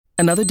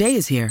Another day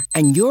is here,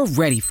 and you're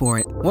ready for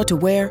it. What to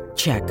wear?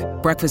 Check.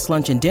 Breakfast,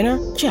 lunch, and dinner?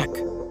 Check.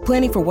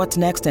 Planning for what's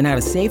next and how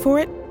to save for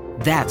it?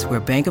 That's where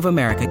Bank of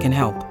America can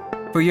help.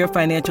 For your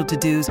financial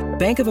to-dos,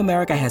 Bank of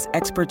America has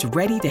experts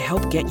ready to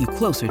help get you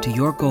closer to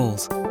your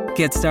goals.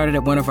 Get started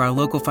at one of our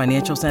local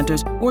financial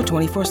centers or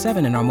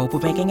 24/7 in our mobile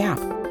banking app.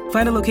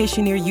 Find a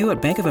location near you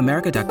at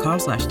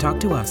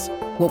bankofamerica.com/talktous.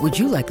 What would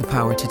you like the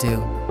power to do?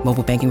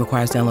 Mobile banking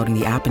requires downloading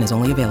the app and is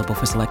only available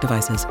for select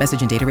devices.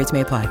 Message and data rates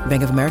may apply.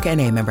 Bank of America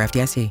N.A., member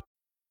FDIC.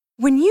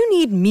 When you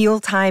need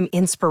mealtime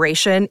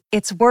inspiration,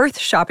 it's worth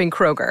shopping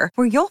Kroger,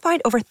 where you'll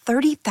find over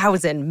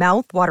 30,000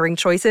 mouth-watering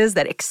choices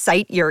that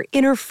excite your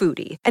inner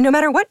foodie. And no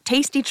matter what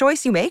tasty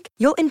choice you make,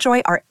 you'll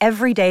enjoy our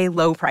everyday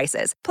low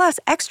prices, plus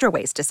extra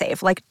ways to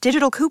save, like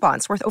digital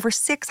coupons worth over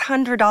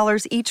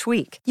 $600 each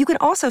week. You can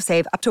also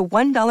save up to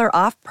 $1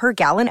 off per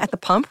gallon at the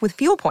pump with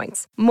fuel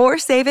points. More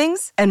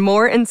savings and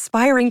more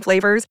inspiring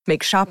flavors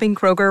make shopping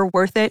Kroger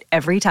worth it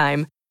every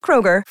time.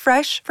 Kroger,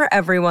 fresh for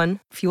everyone.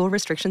 Fuel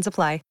restrictions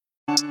apply.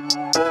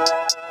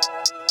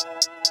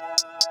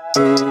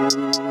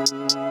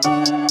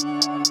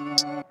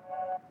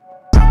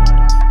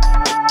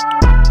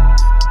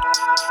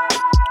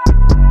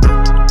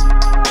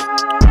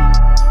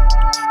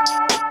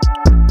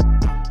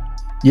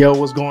 Yo,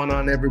 what's going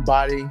on,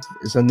 everybody?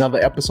 It's another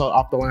episode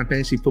Off the Line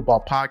Fantasy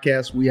Football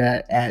Podcast. We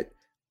are at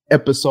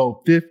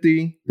episode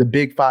 50, the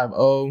Big 50.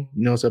 You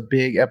know, it's a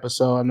big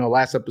episode. I know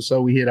last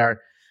episode we hit our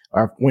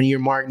 1 year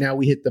mark. Now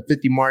we hit the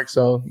 50 mark.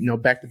 So, you know,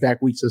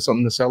 back-to-back weeks is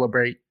something to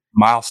celebrate.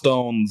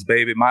 Milestones,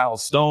 baby,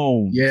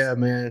 milestones. Yeah,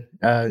 man.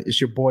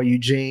 It's your boy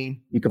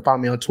Eugene. You can follow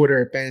me on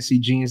Twitter at Fantasy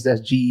Genes.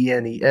 That's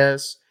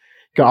GENES.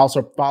 You can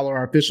also follow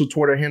our official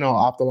Twitter handle,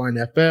 Off the Line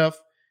FF.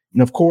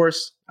 And of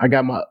course, I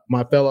got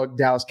my fellow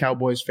Dallas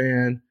Cowboys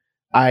fan,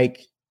 Ike.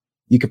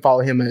 You can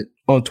follow him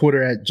on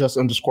Twitter at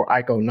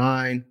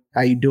just_Ike09.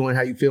 How you doing?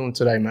 How you feeling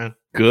today, man?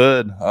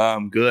 Good.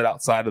 Good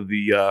outside of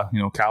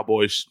the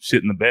Cowboys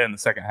shit in the bed in the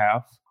second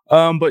half.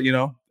 But you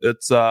know,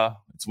 it's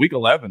week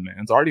 11, man.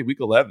 It's already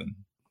week 11.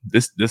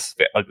 This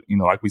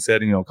like we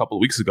said, a couple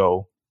of weeks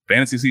ago,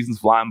 fantasy season's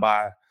flying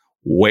by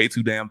way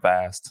too damn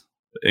fast.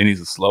 It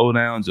needs to slow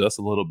down just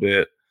a little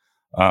bit.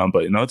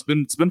 But it's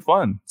been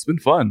fun. It's been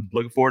fun.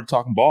 Looking forward to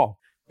talking ball.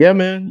 Yeah,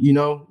 man.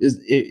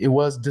 It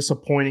was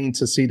disappointing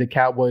to see the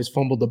Cowboys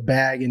fumble the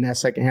bag in that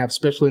second half,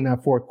 especially in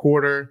that fourth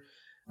quarter.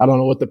 I don't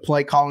know what the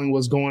play calling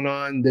was going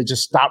on. They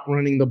just stopped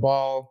running the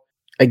ball.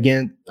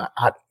 Again,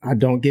 I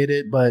don't get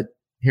it, but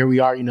here we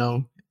are. At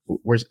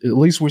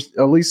least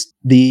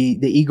the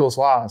Eagles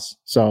lost,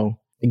 so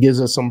it gives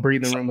us some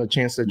breathing room, a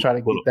chance to try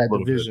to get that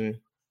division.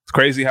 Bit. It's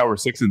crazy how we're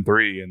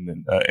 6-3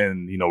 and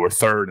we're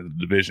third in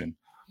the division.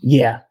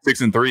 Yeah,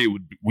 6-3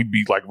 we'd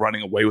be like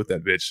running away with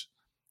that bitch,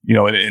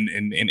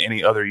 in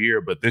any other year.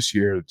 But this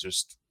year,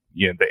 just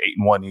the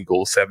 8-1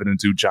 Eagles,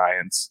 7-2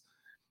 Giants.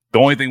 The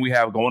only thing we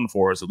have going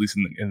for us, at least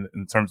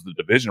in terms of the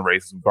division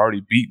race, is we've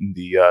already beaten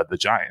the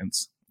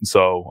Giants.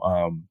 So,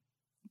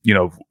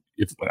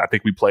 if I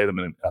think we play them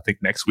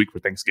next week for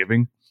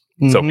Thanksgiving.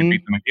 Mm-hmm. So if we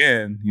beat them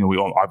again, we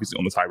obviously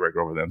own the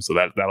tiebreaker over them. So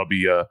that'll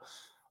be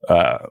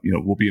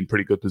we'll be in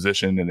pretty good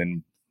position, and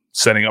then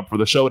setting up for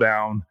the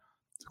showdown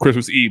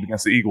Christmas Eve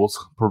against the Eagles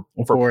for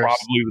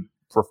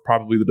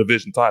probably the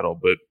division title.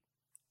 But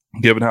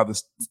given how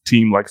this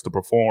team likes to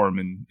perform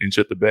and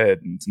shit the bed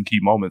in some key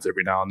moments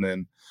every now and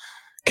then,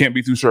 can't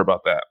be too sure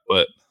about that.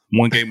 But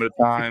one game at a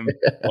time,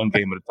 one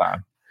game at a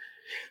time.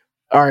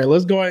 All right,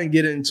 let's go ahead and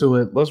get into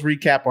it. Let's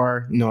recap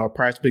our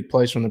prize pick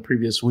plays from the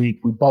previous week.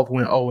 We both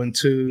went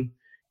 0-2,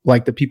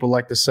 like the people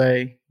like to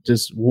say.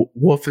 Just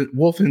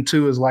wolfing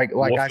 2 is like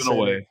I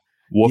said.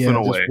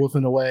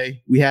 Wolfing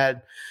away.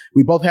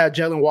 We both had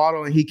Jalen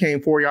Waddle, and he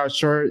came 4 yards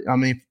short. I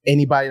mean,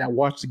 anybody that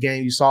watched the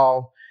game, you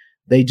saw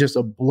they just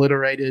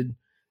obliterated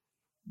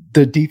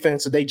the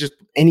defense.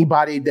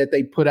 Anybody that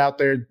they put out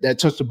there that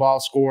touched the ball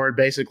scored,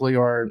 basically.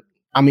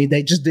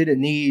 They just didn't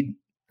need.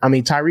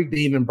 Tyreek didn't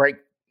even break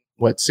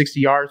 60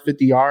 yards,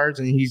 50 yards,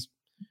 and he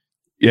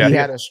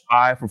had a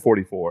 5 for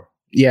 44.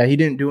 Yeah, he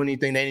didn't do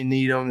anything. They didn't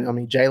need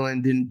him.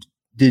 Jalen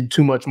did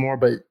too much more,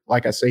 but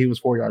like I say, he was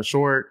 4 yards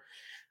short.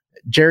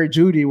 Jerry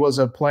Jeudy was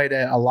a play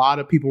that a lot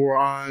of people were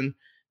on.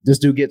 This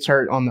dude gets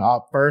hurt on the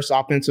first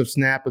offensive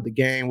snap of the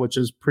game, which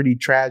is pretty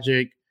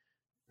tragic.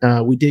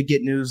 We did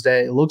get news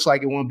that it looks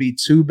like it won't be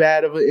too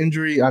bad of an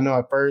injury. I know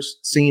at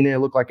first seeing it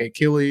looked like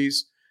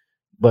Achilles,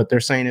 but they're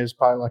saying it's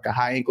probably like a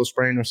high ankle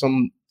sprain or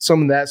some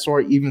of that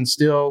sort. Even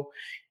still,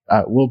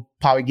 we'll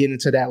probably get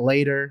into that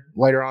later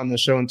on in the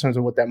show in terms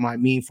of what that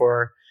might mean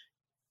for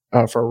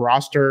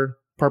roster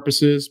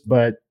purposes.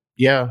 But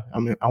yeah, I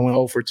went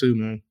 0-2,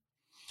 man.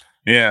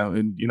 Yeah,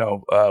 and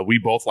we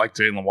both like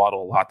Jalen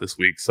Waddle a lot this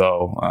week.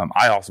 So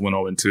I also went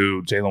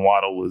 0-2. Jalen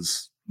Waddle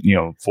was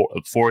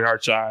 4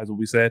 yard shy, as what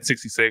we said,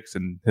 66,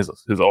 and his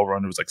over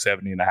under was like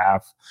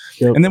 70.5.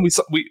 Yep. And then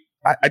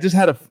I just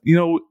had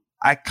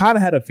I kind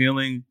of had a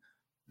feeling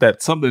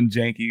that something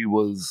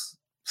was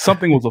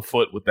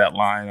afoot with that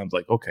line. I was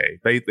like, okay,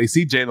 they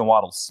see Jalen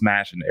Waddle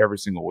smashing every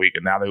single week,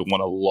 and now they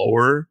want to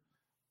lower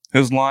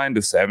his line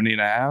to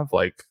 70.5.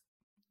 Like,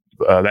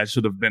 That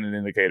should have been an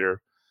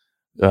indicator.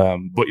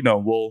 But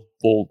we'll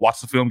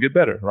watch the film, get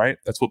better, right?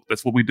 That's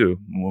what we do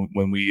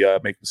when we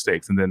make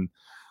mistakes. And then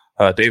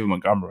David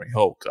Montgomery,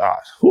 oh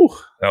gosh,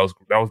 that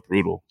was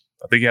brutal.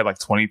 I think he had like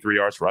 23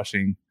 yards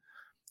rushing,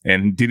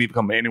 and didn't even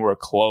come anywhere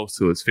close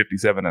to his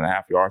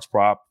 57.5 yards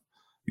prop.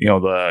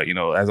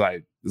 As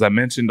I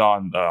mentioned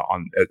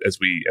as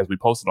we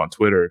posted on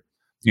Twitter,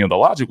 the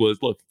logic was,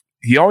 look,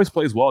 he always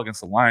plays well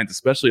against the Lions,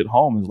 especially at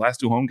home. His last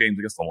 2 home games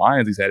against the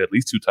Lions, he's had at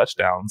least 2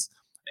 touchdowns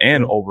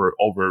and over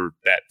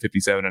that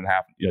 57.5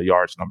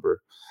 yards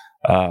number.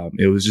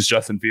 It was just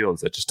Justin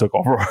Fields that just took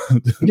over.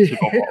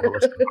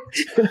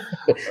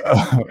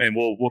 And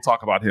we'll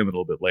talk about him a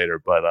little bit later.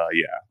 But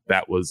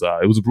that was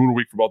it was a brutal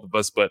week for both of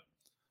us. But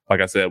like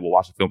I said, we'll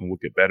watch the film and we'll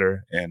get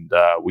better. And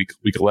week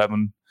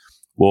 11,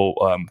 we'll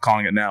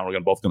calling it now. We're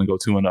both going to go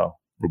 2-0.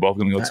 We're both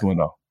going to go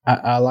 2-0.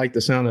 I like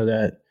the sound of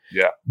that.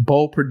 Yeah.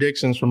 Bold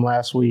predictions from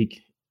last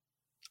week.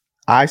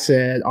 I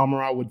said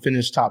Amon-Ra would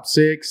finish top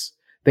 6.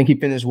 I think he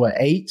finished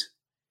 8.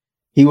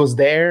 He was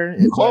there.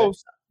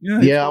 Close.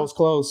 Yeah, I was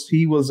close.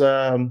 He was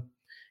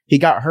he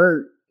got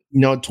hurt,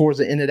 towards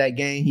the end of that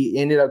game. He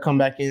ended up coming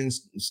back in,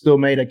 still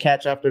made a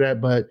catch after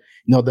that, but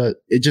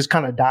it just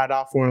kind of died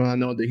off for him. I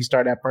know that he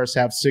started that first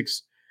half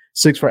 6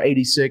 for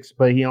 86,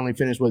 but he only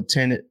finished with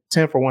 10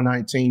 for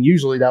 119.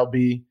 Usually that would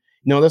be,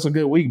 that's a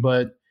good week,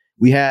 but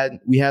we had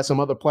some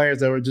other players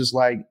that were just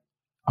like,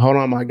 hold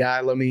on, my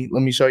guy, let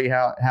me show you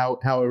how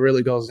it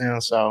really goes down.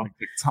 So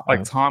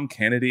like Tom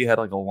Kennedy had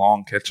like a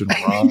long catch and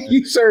run.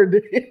 He sure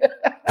did.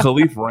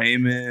 Khalif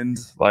Raymond,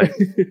 like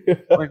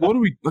what do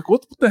we like?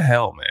 What the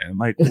hell, man?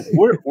 Like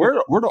where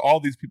do all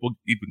these people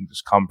even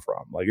just come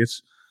from? Like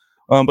it's,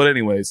 but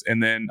anyways,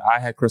 and then I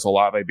had Chris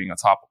Olave being a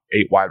top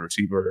 8 wide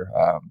receiver.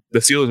 The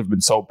Steelers have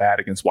been so bad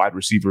against wide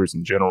receivers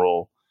in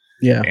general.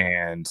 Yeah,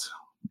 and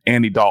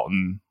Andy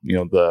Dalton,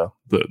 the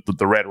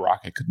Red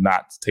Rocket could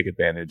not take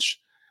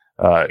advantage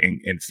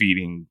in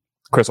feeding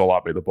Chris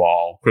Olave the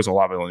ball. Chris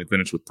Olave only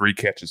finished with 3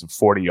 catches of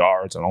 40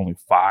 yards and only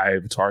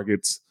 5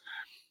 targets.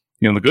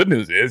 The good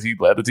news is he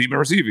led the team in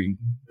receiving.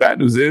 Bad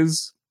news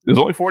is there's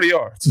only 40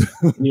 yards.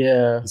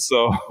 Yeah.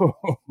 So,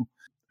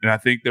 and I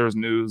think there's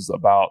news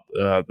about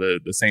the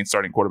Saints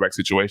starting quarterback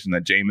situation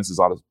that Jameis is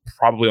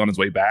probably on his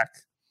way back.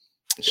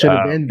 Should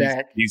have been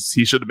back. He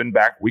should have been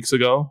back weeks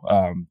ago.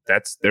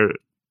 That's there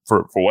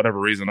for whatever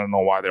reason. I don't know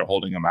why they're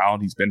holding him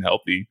out. He's been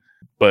healthy.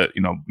 But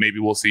maybe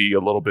we'll see a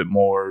little bit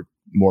more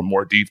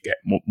from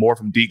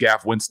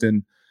DGAF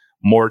Winston,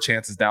 more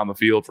chances down the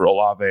field for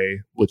Olave,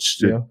 which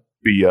should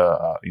be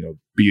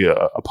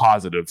a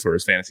positive for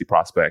his fantasy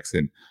prospects.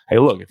 And hey,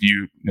 look, if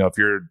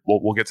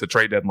we'll get to the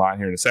trade deadline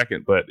here in a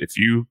second, but if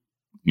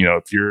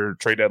your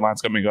trade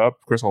deadline's coming up,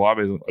 Chris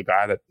Olave is a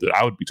guy that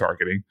I would be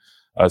targeting,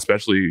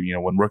 especially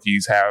when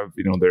rookies have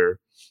their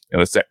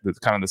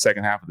kind of the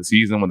second half of the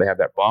season when they have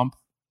that bump.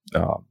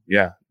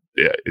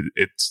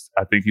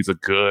 I think he's a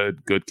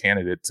good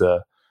candidate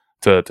to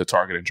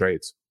target in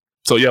trades.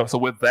 So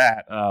with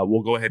that,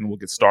 we'll go ahead and we'll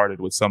get started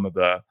with some of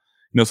the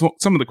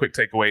some of the quick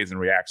takeaways and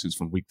reactions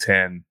from Week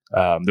 10.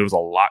 There was a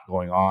lot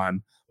going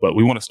on, but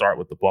we want to start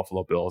with the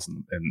Buffalo Bills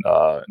and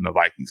the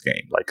Vikings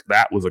game. Like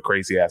that was a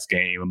crazy ass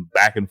game,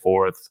 back and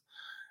forth.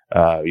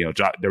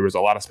 There was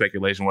a lot of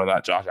speculation whether or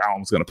not Josh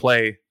Allen was going to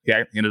play. He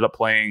ended up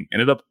playing,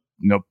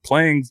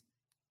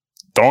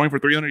 throwing for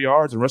 300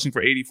 yards and rushing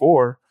for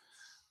 84.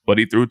 But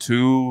he threw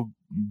 2,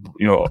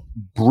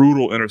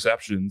 brutal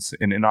interceptions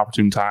in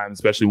inopportune times,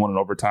 especially one in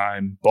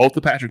overtime, both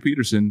to Patrick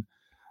Peterson,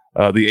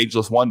 the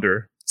ageless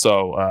wonder.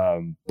 So,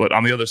 but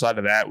on the other side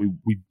of that, we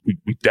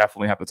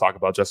definitely have to talk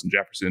about Justin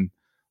Jefferson,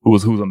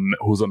 who's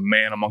a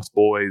man amongst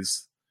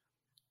boys.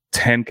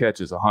 10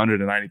 catches,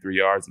 193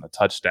 yards, and a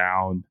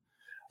touchdown.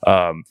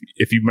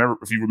 If you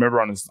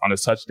remember on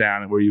his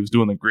touchdown where he was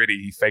doing the gritty,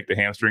 he faked a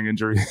hamstring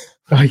injury.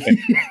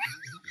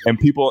 And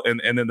people,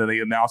 and then the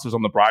announcers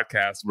on the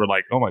broadcast were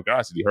like, "Oh my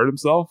gosh, did he hurt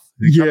himself?"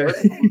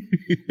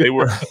 They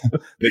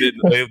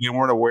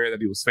weren't aware that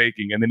he was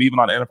faking. And then even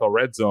on NFL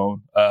Red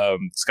Zone,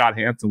 Scott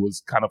Hansen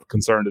was kind of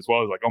concerned as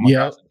well. He was like, "Oh my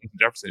gosh,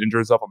 Jefferson injured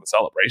himself on the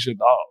celebration.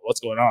 Oh, what's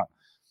going on?"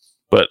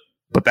 But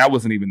that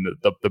wasn't even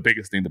the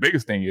biggest thing. The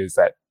biggest thing is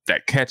that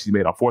catch he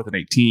made on 4th and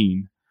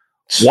 18,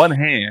 one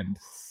hand,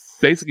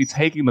 basically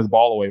taking the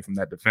ball away from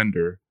that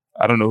defender.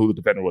 I don't know who the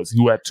defender was.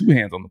 Who had 2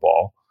 hands on the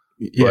ball.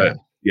 But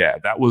yeah,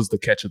 that was the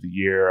catch of the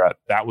year.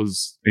 It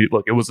was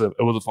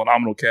a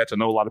phenomenal catch. I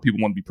know a lot of people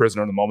want to be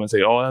prisoner in the moment and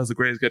say, "Oh, that's the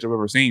greatest catch I've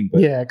ever seen." But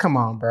yeah, come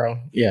on, bro.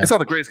 Yeah, it's not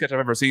the greatest catch I've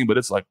ever seen, but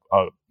it's like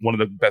one of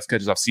the best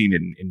catches I've seen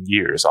in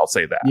years. I'll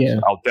say that. Yeah,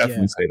 I'll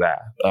definitely say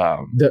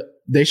that.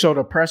 They showed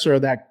a presser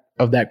of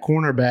that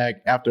cornerback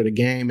after the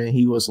game, and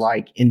he was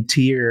like in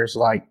tears,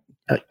 like,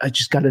 "I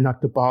just got to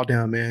knock the ball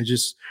down, man.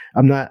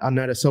 I'm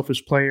not a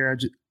selfish player.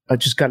 I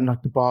just got to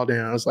knock the ball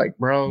down." I was like,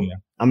 bro,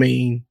 I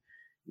mean.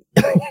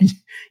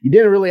 You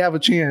didn't really have a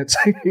chance.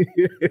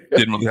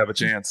 Didn't really have a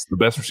chance. The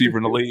best receiver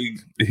in the league.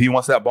 If he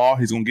wants that ball,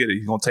 he's gonna get it.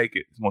 He's gonna take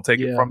it. He's gonna take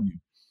it from you.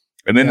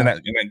 And then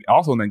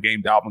also in that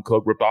game, Dalvin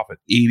Cook ripped off an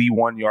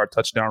 81-yard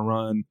touchdown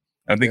run.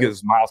 I think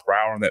his miles per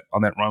hour on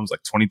that run was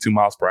like 22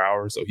 miles per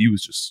hour. So he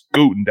was just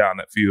scooting down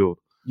that field.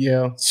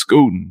 Yeah.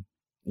 Scooting.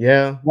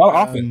 Yeah. A lot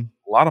of offense.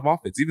 A lot of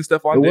offense. Even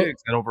Stephon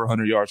Diggs had over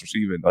 100 yards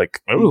receiving.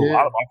 Like, it was a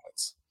lot of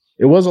offense.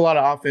 It was a lot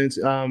of offense.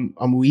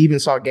 We even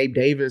saw Gabe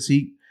Davis.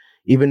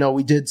 Even though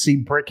we did see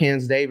Brick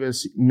Hands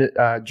Davis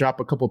drop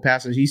a couple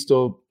passes, he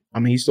still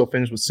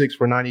finished with 6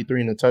 for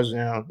 93 and a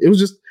touchdown. It was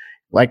just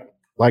like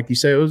you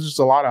said, it was just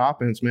a lot of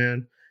offense,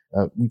 man.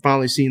 We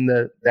finally seen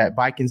that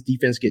Vikings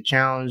defense get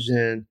challenged,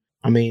 and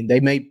I mean they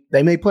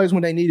made plays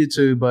when they needed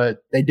to, but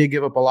they did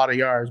give up a lot of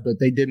yards. But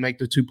they did make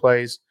the 2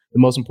 plays, the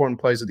most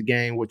important plays of the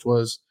game, which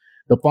was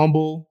the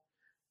fumble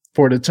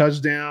for the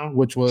touchdown,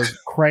 which was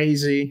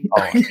crazy,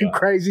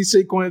 crazy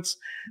sequence.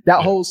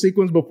 That whole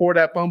sequence before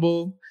that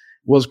fumble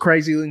was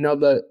crazy. You know,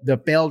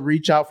 the failed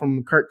reach out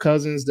from Kirk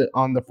Cousins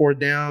on the 4th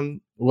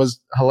down was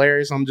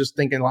hilarious. I'm just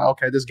thinking like,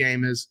 okay, this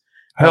game is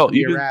a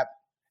wrap.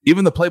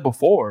 Even the play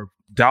before,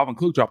 Dalvin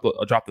Cook dropped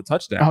the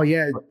touchdown. Oh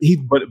yeah, he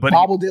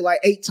bobbled it like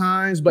 8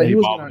 times, but he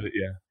was bobbled it.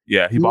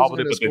 Yeah, he bobbled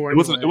it, but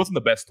it wasn't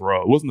the best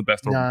throw. It wasn't the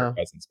best throw from Kirk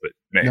Cousins, but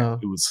man,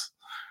 it was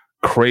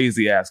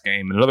crazy ass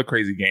game. Another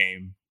crazy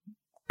game.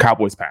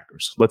 Cowboys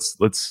Packers.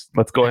 Let's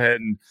go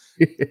ahead and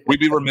we'd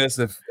be remiss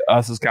if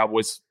us as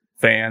Cowboys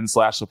fans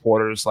 /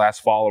 supporters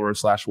 /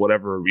 followers /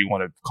 whatever we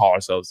want to call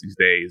ourselves these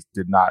days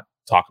did not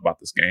talk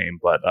about this game.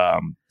 But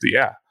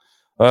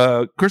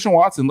Christian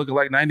Watson looking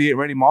like 98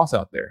 Randy Moss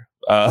out there.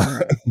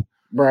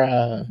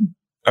 Bruh.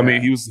 I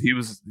mean, he was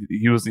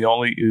the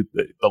only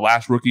the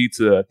last rookie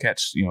to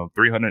catch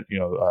 300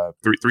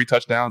 three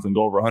touchdowns and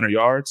go over 100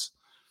 yards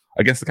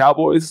against the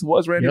Cowboys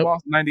was Randy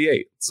Moss in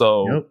 98.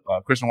 So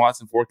Christian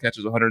Watson 4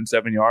 catches,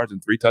 107 yards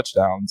and 3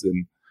 touchdowns,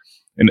 and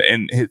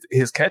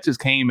his catches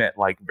came at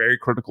like very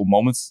critical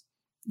moments.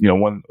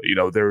 When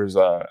there was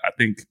I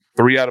think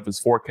 3 out of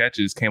his 4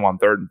 catches came on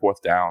 3rd and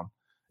 4th down,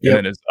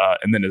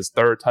 and then his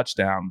 3rd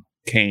touchdown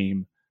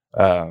came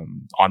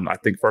on I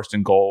think 1st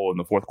and goal in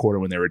the 4th quarter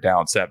when they were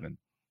down 7.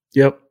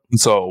 Yep. And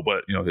so,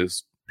 but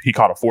he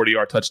caught a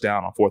 40-yard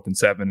touchdown on 4th and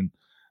 7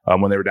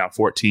 when they were down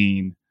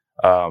 14.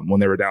 When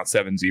they were down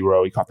 7-0,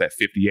 he caught that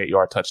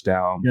 58-yard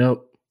touchdown. Yep.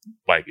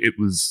 Like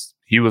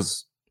he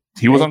was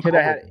on. Could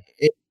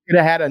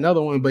have had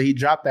another one, but he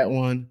dropped that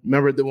one.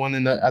 Remember the one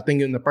in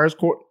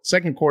the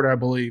second quarter, I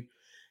believe.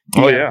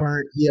 He had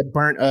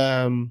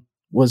burnt.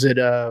 Was it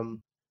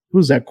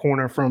who's that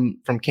corner from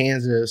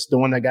Kansas? The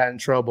one that got in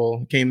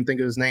trouble. Can't even think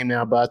of his name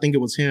now, but I think it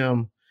was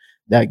him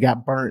that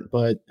got burnt.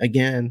 But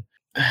again,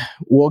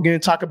 we'll again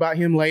talk about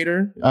him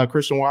later,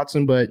 Christian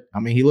Watson. But I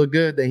mean, he looked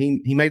good. That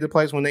he made the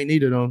plays when they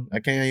needed him. I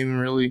can't even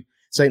really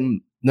say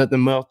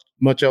nothing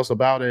much else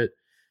about it.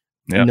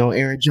 Yeah.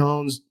 Aaron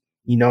Jones.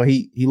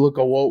 He looked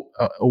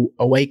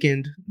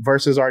awakened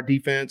versus our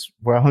defense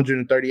for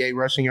 138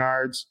 rushing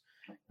yards.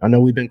 I know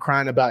we've been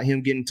crying about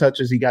him getting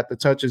touches. He got the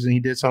touches and he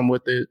did something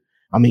with it.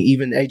 I mean,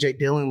 even A.J.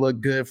 Dillon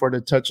looked good for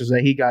the touches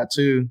that he got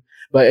too.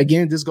 But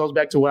again, this goes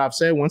back to what I've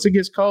said. Once it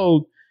gets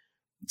cold,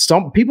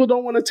 some people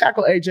don't want to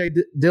tackle A.J.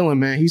 Dillon,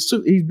 man. He's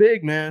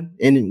big, man.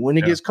 And when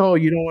it gets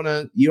cold, you don't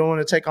want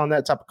to take on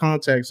that type of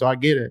contact. So I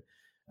get it.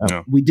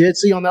 We did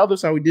see on the other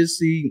side,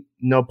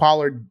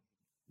 Pollard,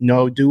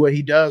 do what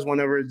he does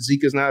whenever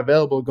Zeke is not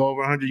available, go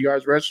over 100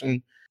 yards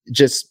rushing.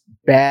 Just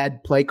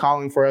bad play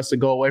calling for us to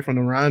go away from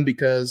the run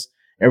because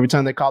every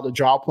time they called the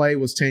draw play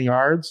was 10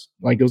 yards.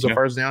 Like it was a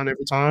first down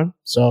every time.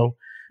 So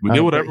we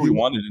did whatever we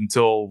wanted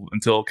until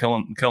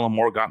Kellen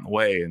Moore got in the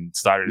way and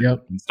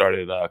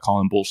started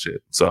calling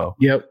bullshit. So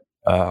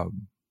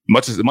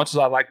much as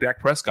I like Dak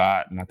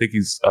Prescott and I think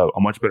he's a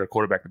much better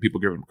quarterback than people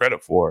give him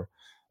credit for,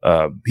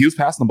 he was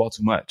passing the ball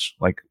too much.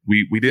 Like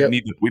we didn't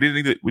need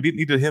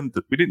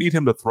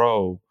him to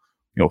throw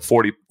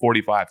 40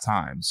 45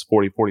 times.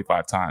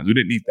 We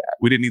didn't need that.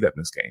 We didn't need that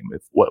in this game.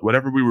 If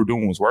whatever we were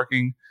doing was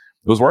working,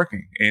 it was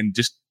working, and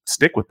just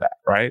stick with that,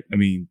 right? I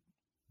mean,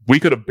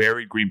 we could have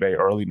buried Green Bay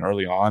early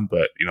on,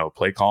 but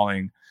play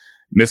calling,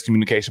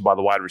 miscommunication by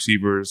the wide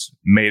receivers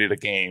made it a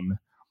game,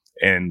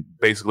 and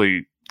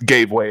basically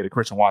gave way to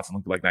Christian Watson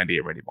looking like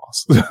 98 Randy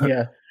Moss.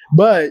 Yeah,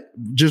 but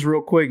just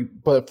real quick,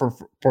 but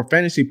for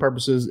fantasy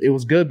purposes, it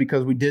was good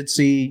because we did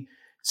see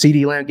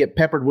CeeDee Lamb get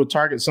peppered with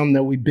targets, something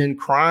that we've been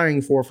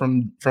crying for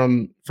from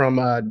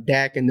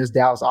Dak and this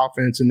Dallas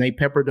offense, and they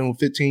peppered him with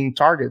 15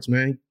 targets,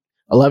 man.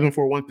 11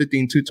 for 150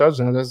 and 2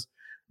 touchdowns.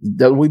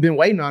 That we've been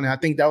waiting on it. I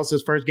think that was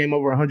his first game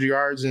over 100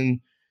 yards in,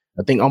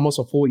 I think, almost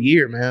a full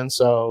year, man.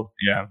 So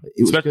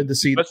it was good to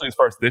see. Especially his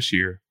first this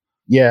year.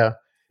 Yeah.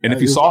 And if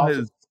you saw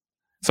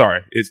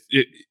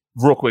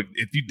real quick,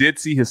 if you did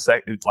see his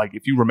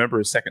if you remember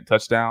his second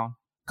touchdown,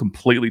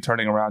 completely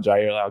turning around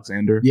Jair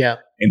Alexander. Yeah.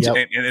 And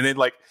then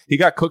like he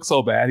got cooked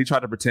so bad, he tried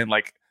to pretend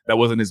like that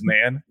wasn't his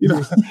man. He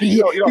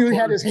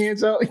had his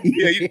hands up.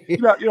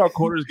 How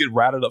quarters get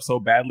ratted up so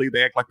badly,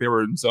 they act like they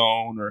were in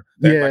zone or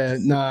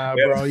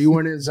bro, you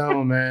weren't in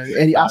zone, man.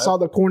 And I saw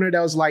the corner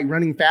that was like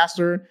running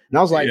faster, and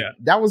I was like,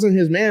 that wasn't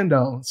his man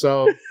though.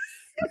 So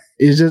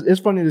it's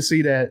funny to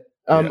see that.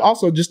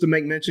 Also, just to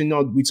make mention,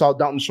 we saw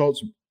Dalton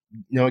Schultz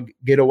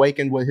get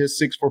awakened with his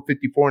 6 for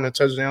 54 and a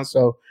touchdown.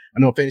 So I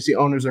know fantasy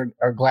owners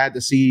are glad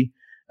to see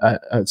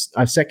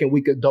a second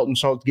week of Dalton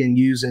Schultz getting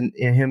used and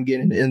him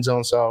getting in the end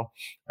zone. So,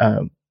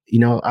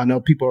 I know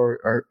people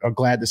are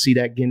glad to see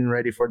that, getting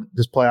ready for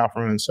this playoff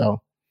run.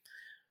 So,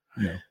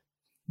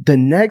 The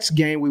next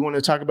game we want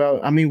to talk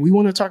about, we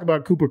want to talk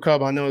about Cooper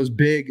Kupp. I know it's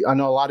big. I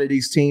know a lot of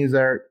these teams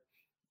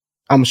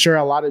I'm sure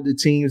a lot of the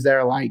teams that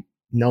are like,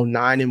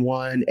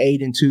 9-1,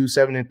 8-2,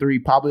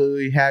 7-3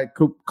 probably had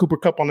Cooper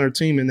Kupp on their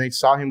team, and they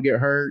saw him get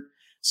hurt,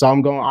 saw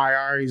him go on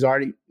IR. He's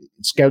already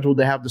scheduled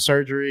to have the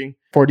surgery.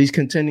 For these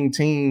contending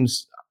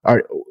teams,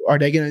 are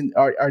they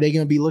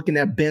gonna be looking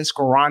at Ben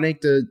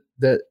Skowronek to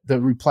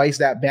replace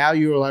that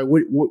value, or like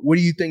what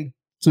do you think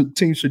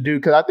teams should do?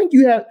 Because I think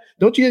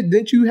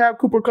didn't you have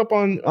Cooper Kupp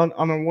on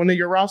one of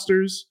your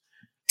rosters?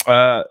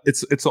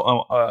 It's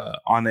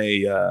on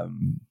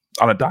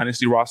a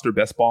dynasty roster,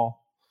 best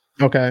ball.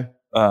 Okay.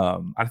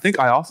 I think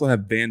I also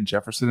have Van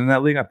Jefferson in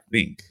that league. I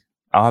think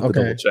I'll have to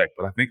double check,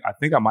 but I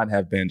think I might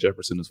have Van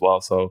Jefferson as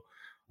well. So,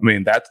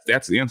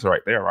 that's the answer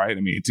right there, right?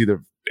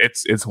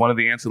 It's one of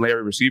the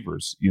ancillary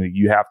receivers.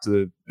 You have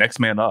to next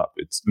man up.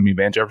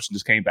 Van Jefferson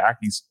just came back.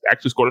 He's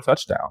actually scored a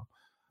touchdown.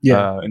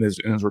 Yeah. In his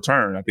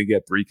return, I think he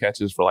had 3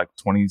 catches for like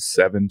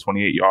 27,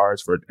 28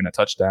 yards and a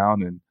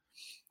touchdown.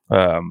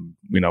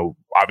 And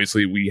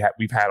obviously we've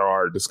had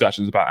our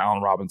discussions about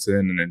Allen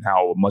Robinson and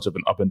how much of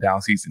an up and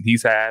down season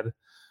he's had.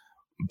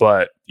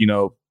 But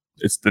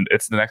it's the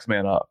next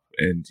man up,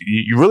 and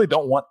you really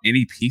don't want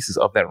any pieces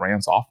of that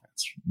Rams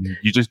offense.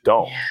 You just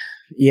don't.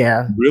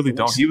 Yeah, you really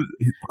don't.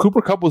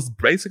 Cooper Kupp was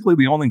basically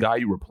the only guy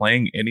you were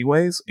playing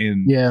anyways.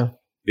 And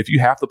if you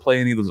have to play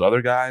any of those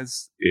other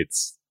guys,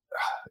 it's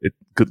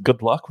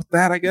good luck with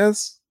that, I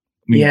guess.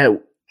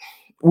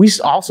 We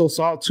also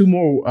saw 2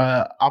 more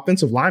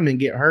offensive linemen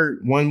get hurt.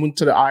 One went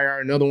to the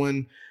IR, another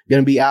one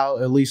going to be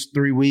out at least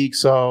 3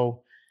 weeks.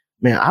 So,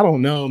 man, I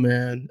don't know,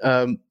 man.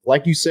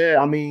 Like you said,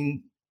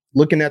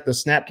 looking at the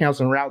snap counts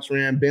and routes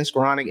ran, Ben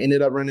Skowronek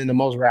ended up running the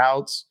most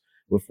routes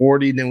with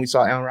 40. Then we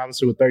saw Allen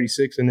Robinson with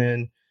 36. And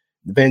then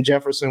Van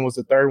Jefferson was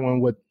the third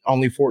one with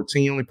only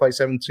 14, only played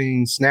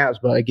 17 snaps.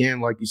 But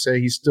again, like you said,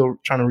 he's still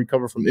trying to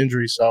recover from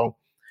injury. So,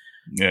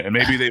 yeah, and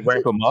maybe they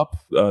ramp him up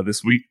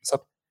this week,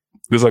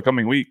 this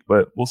upcoming week,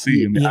 but we'll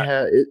see.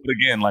 But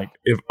again, like,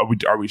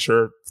 are we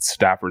sure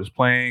Stafford is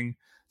playing?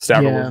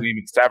 Stafford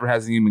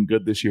hasn't even been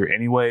good this year,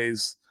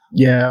 anyways.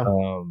 Yeah.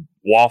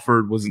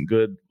 Walford wasn't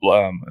good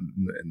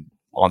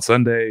on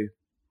Sunday.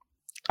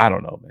 I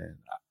don't know, man.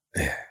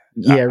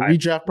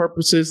 Redraft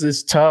purposes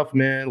is tough,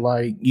 man.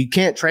 Like, you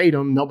can't trade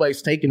them.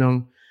 Nobody's taking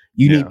them.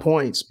 You need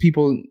points.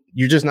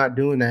 You're just not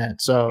doing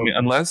that. So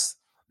unless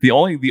the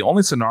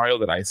only scenario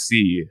that I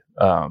see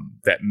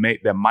that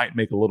might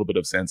make a little bit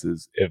of sense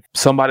is if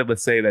somebody,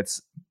 let's say,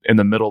 that's in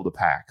the middle of the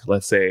pack,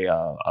 let's say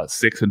a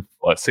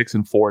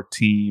 6-4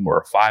 team or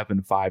a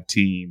 5-5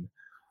 team,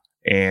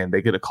 and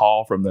they get a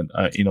call from the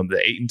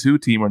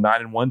 8-2 team or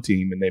 9-1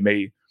 team, and they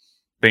may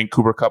think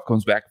Cooper Kupp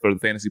comes back for the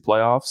fantasy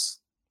playoffs.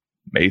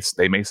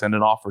 They may send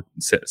an offer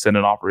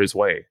his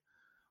way.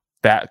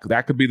 That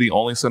could be the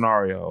only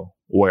scenario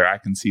where I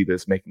can see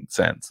this making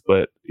sense.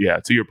 But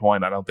yeah, to your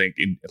point, I don't think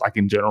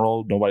in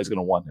general nobody's going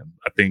to want him.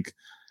 I think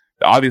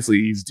obviously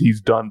he's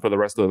done for the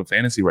rest of the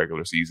fantasy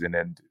regular season,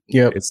 and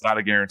it's not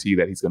a guarantee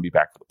that he's going to be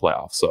back for the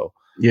playoffs. So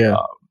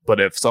but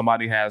if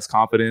somebody has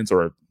confidence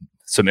or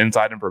some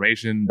inside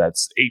information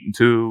that's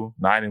 8-2,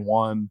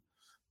 9-1,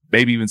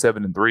 maybe even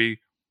 7-3,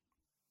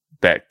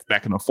 that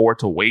can afford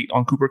to wait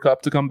on Cooper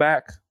Kupp to come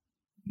back,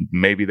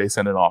 maybe they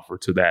send an offer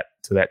to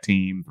that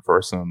team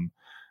for some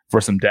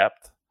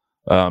depth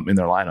in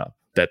their lineup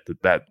that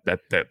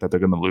they're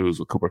going to lose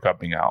with Cooper Kupp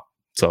being out.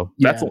 So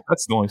that's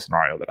the only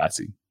scenario that I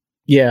see.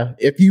 Yeah,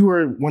 if you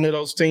were one of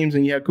those teams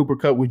and you had Cooper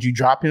Kupp, would you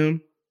drop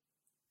him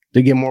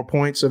to get more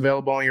points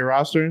available on your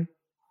roster?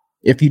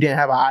 If you didn't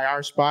have an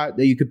IR spot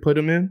that you could put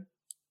him in?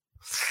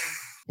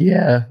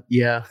 Yeah.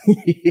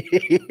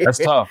 That's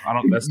tough.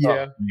 That's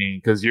tough.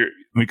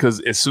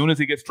 Because as soon as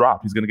he gets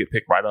dropped, he's going to get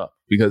picked right up.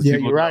 Because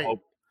you're right.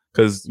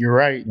 Because you're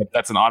right.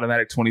 That's an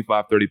automatic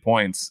 25, 30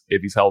 points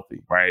if he's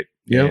healthy, right?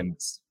 Yeah.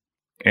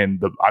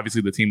 And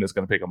obviously the team that's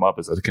going to pick him up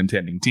is a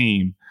contending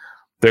team.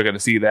 They're going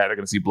to see that. They're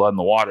going to see blood in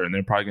the water, and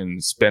they're probably going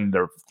to spend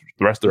the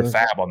rest of their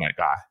fab on that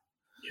guy.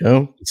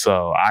 Yeah.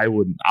 So I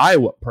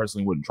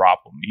personally wouldn't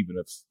drop him, even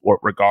if,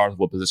 regardless of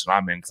what position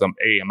I'm in, because I'm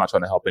not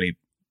trying to help any,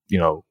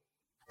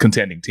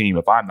 contending team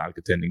if I'm not a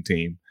contending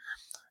team.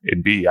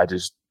 And B, I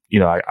just,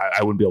 I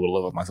wouldn't be able to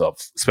live with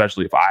myself,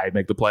 especially if I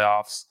make the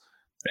playoffs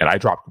and I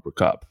drop Cooper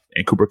Kupp,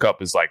 and Cooper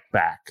Kupp is like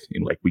back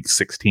in like week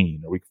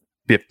 16 or week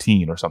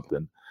 15 or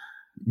something.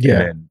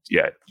 Yeah. And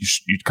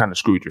you kind of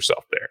screwed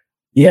yourself there.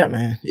 Yeah,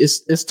 man.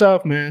 It's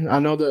tough, man. I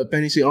know the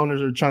fantasy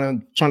owners are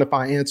trying to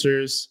find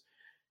answers.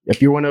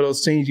 If you're one of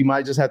those teams, you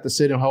might just have to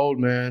sit and hold,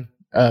 man,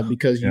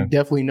 because you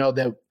definitely know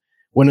that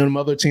when them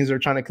other teams are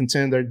trying to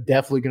contend, they're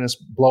definitely going to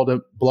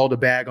blow the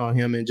bag on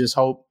him and just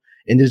hope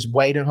and just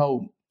wait and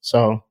hope.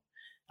 So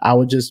I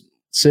would just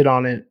sit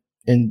on it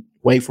and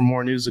wait for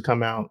more news to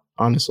come out,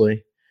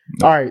 honestly.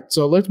 All right,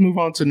 so let's move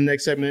on to the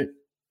next segment.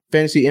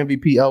 Fantasy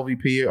MVP,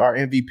 LVP, our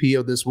MVP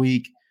of this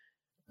week.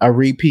 A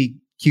repeat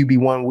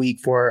QB1 week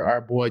for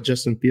our boy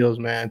Justin Fields,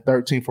 man.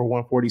 13 for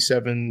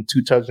 147,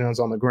 2 touchdowns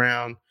on the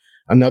ground.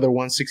 Another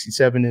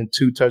 167 and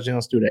 2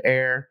 touchdowns through the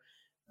air.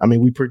 I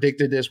mean, we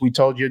predicted this. We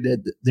told you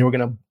that they were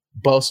going to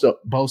bust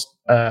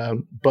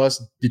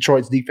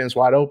Detroit's defense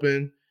wide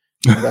open.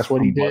 That's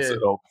what he did.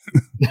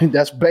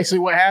 That's basically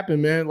what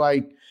happened, man.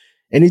 Like,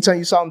 anytime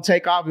you saw him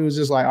take off, it was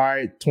just like, all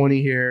right,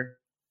 20 here,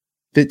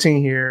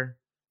 15 here,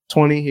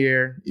 20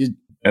 here.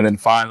 And then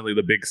finally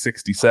the big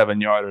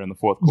 67-yarder in the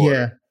fourth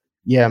quarter.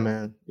 Yeah,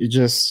 man. It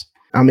just,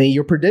 I mean,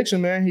 your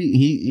prediction, man,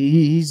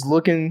 he's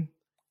looking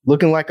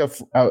like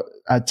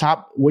a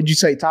top, what'd you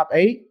say, top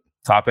 8?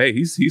 Top 8.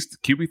 He's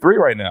QB3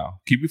 right now.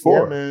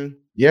 QB4.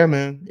 Yeah,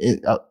 man.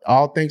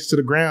 All thanks to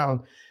the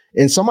ground.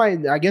 And somebody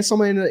in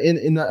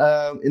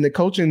the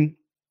coaching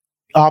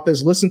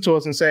office listened to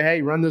us and say,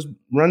 "Hey, run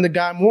the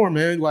guy more,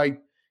 man. Like,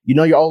 you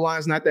know, your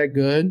O-line's not that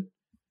good,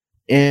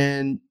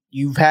 and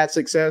you've had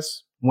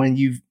success when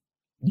you've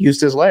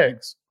used his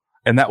legs."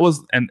 And that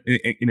was, and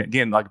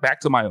again, like back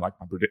to my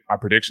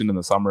prediction in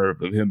the summer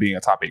of him being a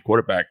top 8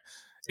 quarterback.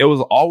 It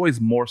was always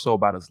more so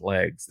about his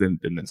legs than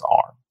his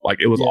arm. Like,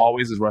 it was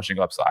always his rushing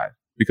upside.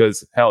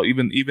 Because hell,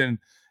 even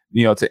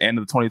to end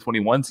of the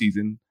 2021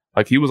 season,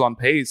 like, he was on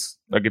pace.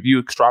 Like, if you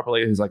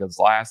extrapolate his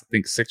last, I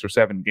think 6 or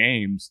 7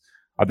 games,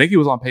 I think he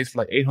was on pace for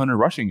like 800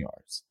 rushing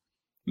yards.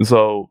 And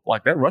so,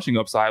 like, that rushing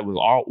upside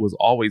was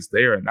always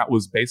there, and that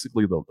was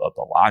basically the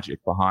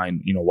logic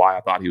behind why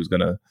I thought he was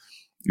gonna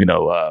be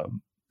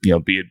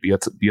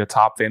a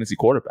top fantasy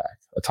quarterback,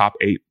 a top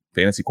 8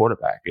 fantasy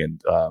quarterback.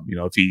 And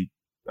if he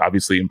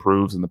obviously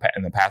improves in the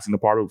passing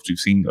department, which we've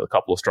seen a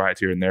couple of strides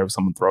here and there with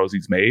some of the throws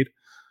he's made.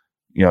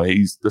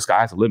 The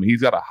sky's the limit.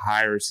 He's got a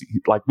higher,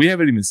 like, we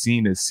haven't even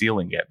seen his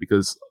ceiling yet,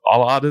 because a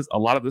lot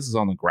of this is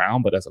on the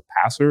ground. But as a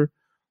passer,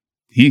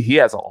 he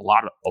has a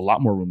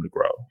lot more room to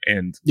grow.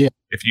 And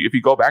if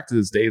you go back to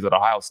his days at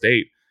Ohio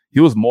State, he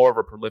was more of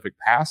a prolific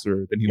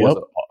passer than he was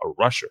a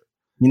rusher.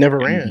 He never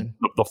ran.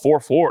 The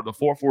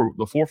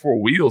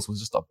 4.4 wheels was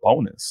just a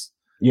bonus.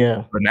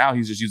 Yeah, but now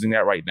he's just using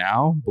that right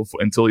now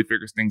until he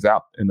figures things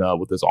out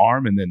with his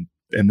arm, and then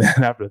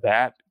after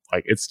that,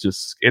 like, it's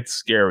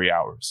scary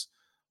hours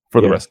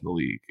for the rest of the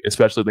league.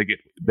 Especially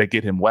they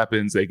get him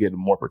weapons, they get him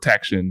more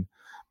protection,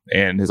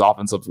 and his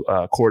offensive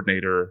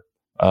coordinator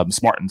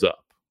smartens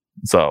up.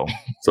 So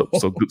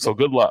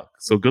good luck.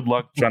 So good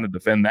luck trying to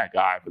defend that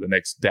guy for the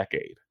next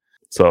decade.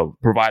 So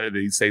provided that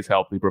he stays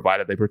healthy,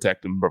 provided they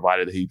protect him,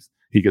 provided that he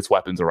gets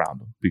weapons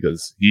around him,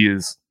 because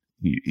he's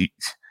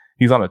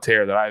on a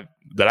tear that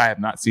I have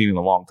not seen in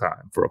a long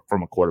time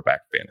from a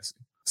quarterback fantasy.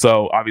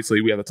 So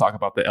obviously we have to talk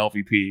about the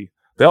LVP.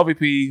 The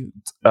LVP,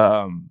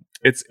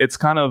 it's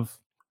kind of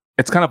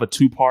a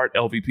 2-part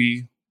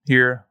LVP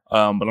here, but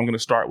I'm going to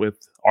start with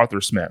Arthur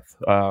Smith,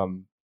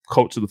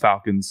 coach of the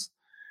Falcons.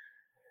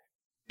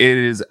 It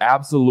is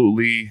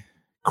absolutely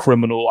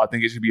criminal. I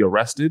think it should be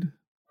arrested.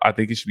 I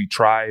think it should be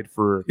tried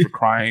for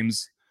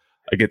crimes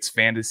against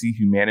fantasy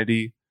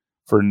humanity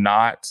for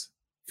not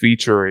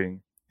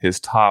featuring his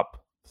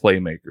top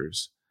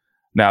playmakers.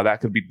 Now, that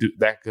could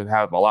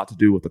have a lot to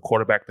do with the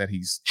quarterback that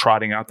he's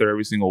trotting out there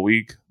every single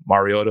week,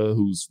 Mariota,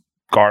 who's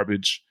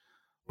garbage.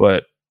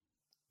 But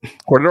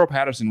Cordero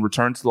Patterson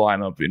returned to the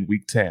lineup in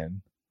week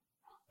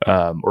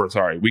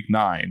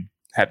 9,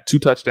 had 2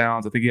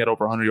 touchdowns. I think he had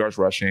over 100 yards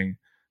rushing.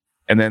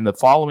 And then the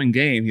following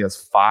game, he has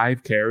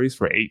 5 carries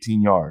for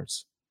 18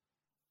 yards.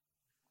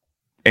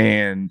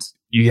 And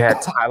you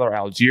had Tyler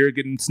Algier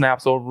getting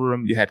snaps over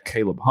him. You had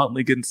Caleb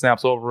Huntley getting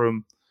snaps over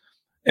him.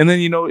 And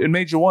then, it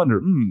made you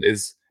wonder,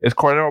 is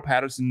Cordero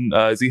Patterson,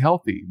 is he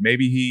healthy?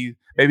 Maybe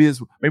the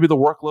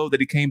workload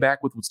that he came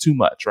back with was too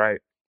much,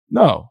 right?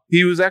 No,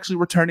 he was actually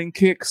returning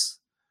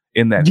kicks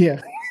in that.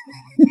 Yeah.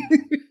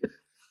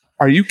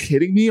 Are you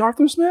kidding me,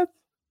 Arthur Smith?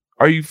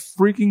 Are you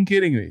freaking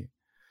kidding me?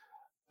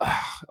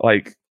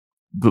 The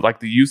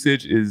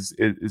usage is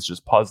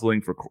just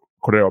puzzling for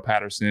Cordero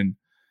Patterson.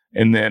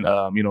 And then,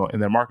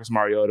 and then Marcus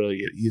Mariota,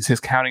 his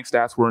counting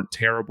stats weren't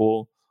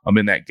terrible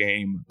in that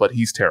game, but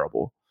he's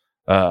terrible.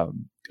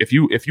 If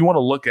you want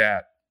to look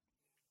at,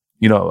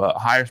 a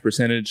highest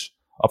percentage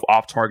of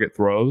off-target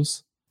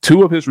throws,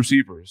 2 of his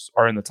receivers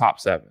are in the top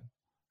 7.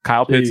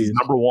 Kyle Pitts is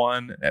number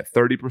 1 at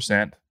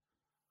 30%,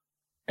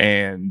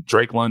 and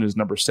Drake London is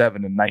number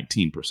 7 at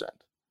 19%.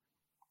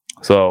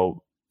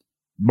 So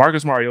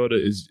Marcus Mariota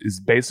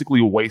is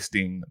basically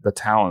wasting the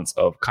talents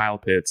of Kyle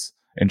Pitts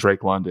and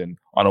Drake London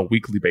on a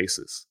weekly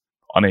basis.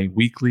 And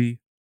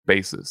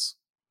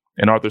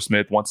Arthur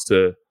Smith wants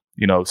to,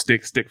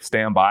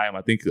 stand by him.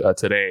 I think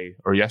today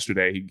or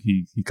yesterday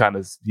he kind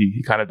of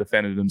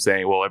defended him,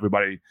 saying, well,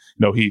 everybody,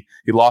 we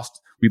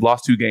lost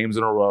 2 games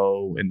in a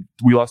row, and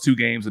we lost 2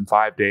 games in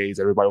 5 days.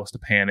 Everybody wants to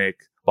panic,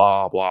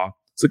 blah, blah.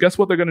 So guess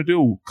what they're going to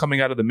do coming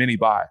out of the mini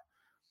bye?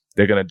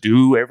 They're going to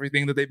do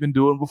everything that they've been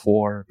doing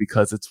before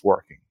because it's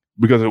working,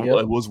 because it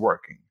was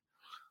working.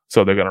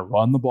 So they're going to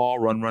run the ball,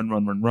 run.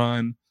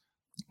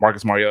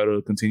 Marcus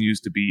Mariota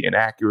continues to be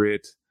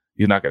inaccurate.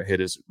 He's not going to hit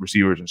his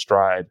receivers in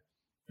stride,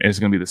 and it's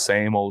going to be the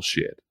same old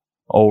shit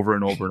over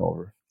and over and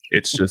over.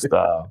 It's just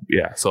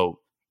yeah. So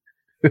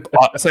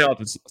I say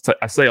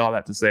all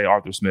that to say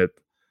Arthur Smith,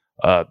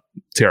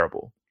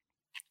 terrible.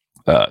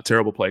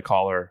 Terrible play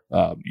caller.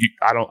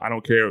 I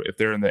don't care if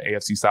they're in the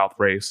NFC South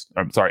race.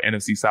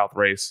 NFC South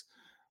race.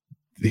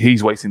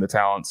 He's wasting the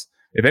talents.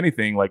 If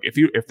anything, like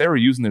if they were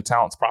using their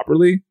talents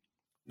properly,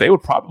 they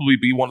would probably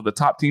be one of the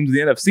top teams in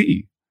the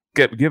NFC.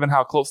 Given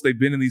how close they've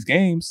been in these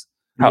games,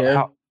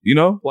 how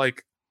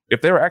like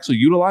if they were actually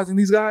utilizing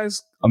these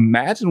guys,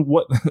 imagine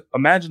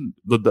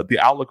the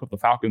outlook of the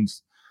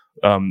Falcons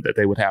that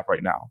they would have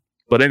right now.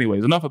 But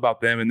anyways, enough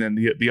about them. And then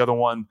the other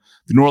one,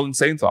 the New Orleans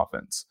Saints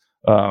offense.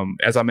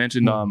 As I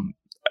mentioned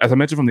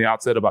from the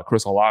outset about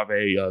Chris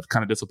Olave,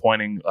 kind of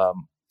disappointing,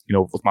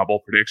 with my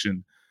bold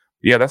prediction.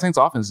 Yeah, that Saints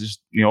offense is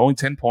just, only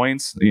 10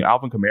 points.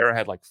 Alvin Kamara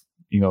had I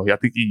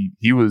think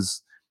he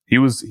was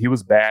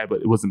bad,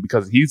 but it wasn't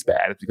because he's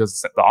bad. It's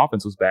because the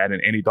offense was bad, and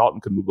Andy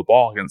Dalton could move the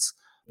ball against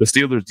the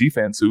Steelers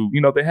defense, who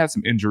they had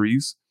some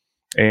injuries,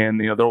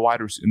 and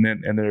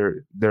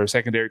their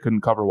secondary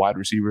couldn't cover wide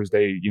receivers.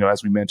 They,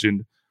 as we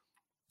mentioned,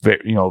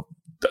 the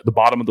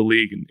bottom of the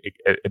league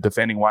at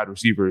defending wide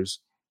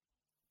receivers,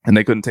 and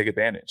they couldn't take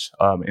advantage.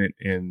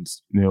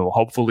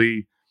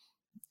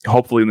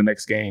 Hopefully in the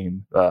next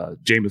game,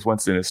 Jameis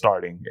Winston is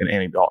starting and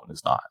Andy Dalton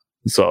is not.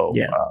 So,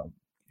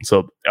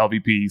 so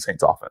LVP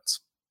Saints offense.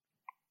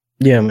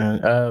 Yeah,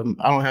 man. I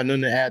don't have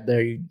nothing to add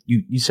there.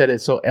 You said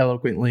it so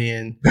eloquently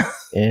and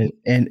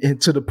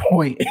to the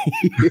point.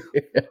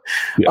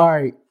 Yeah. All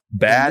right.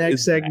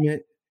 Next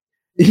segment.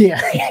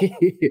 Yeah.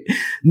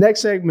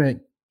 Next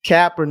segment.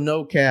 Cap or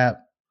no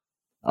cap.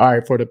 All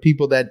right. For the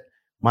people that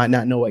might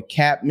not know what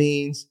cap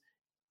means,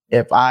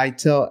 if I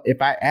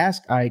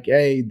ask Ike,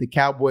 hey, the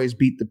Cowboys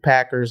beat the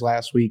Packers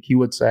last week, he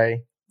would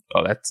say,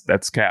 "Oh,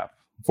 that's cap."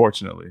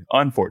 Unfortunately.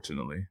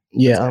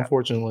 Yeah,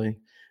 unfortunately.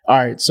 All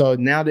right. So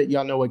now that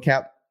y'all know what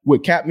cap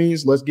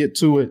means, let's get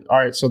to it. All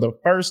right. So the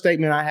first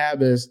statement I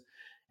have is,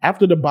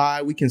 after the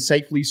bye, we can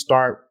safely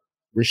start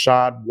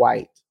Rachaad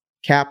White.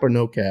 Cap or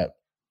no cap?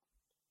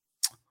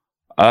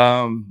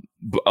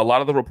 A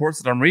lot of the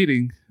reports that I'm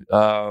reading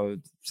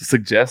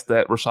suggest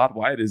that Rachaad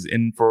White is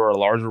in for a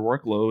larger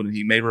workload and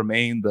he may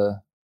remain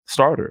the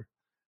starter.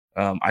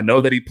 I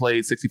know that he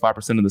played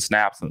 65% of the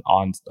snaps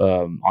on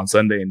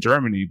Sunday in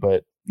Germany,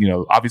 but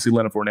obviously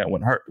Leonard Fournette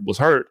was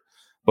hurt,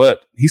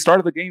 but he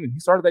started the game and he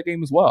started that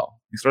game as well.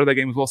 So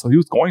he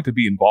was going to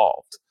be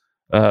involved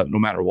no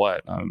matter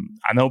what.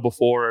 I know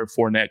before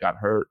Fournette got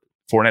hurt,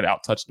 Fournette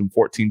outtouched him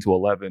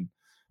 14-11,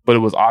 but it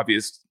was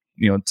obvious,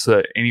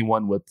 to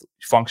anyone with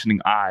functioning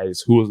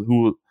eyes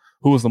who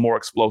was the more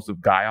explosive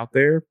guy out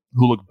there,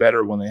 who looked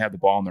better when they had the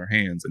ball in their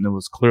hands, and it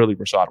was clearly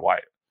Rachaad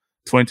White.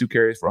 22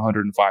 carries for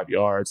 105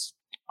 yards.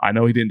 I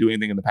know he didn't do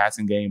anything in the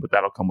passing game, but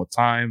that'll come with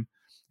time.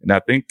 And I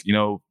think,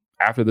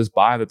 after this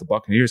bye that the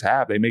Buccaneers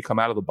have, they may come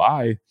out of the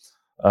bye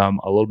a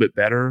little bit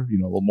better,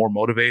 a little more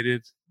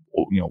motivated,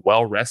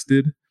 well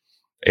rested,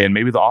 and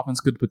maybe the offense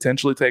could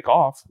potentially take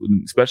off,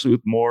 especially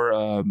with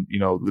more,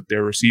 with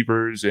their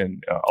receivers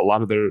and a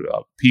lot of their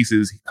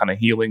pieces kind of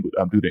healing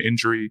due to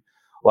injury,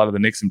 a lot of the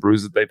nicks and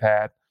bruises that they've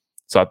had.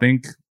 So I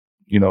think,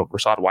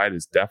 Rachaad White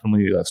is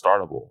definitely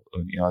startable.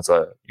 It's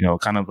a,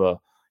 kind of a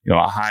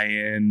high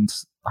end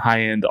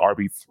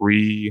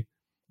RB3,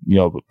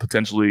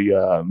 potentially,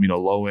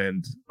 low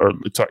end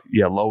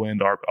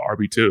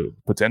RB2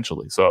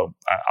 potentially. So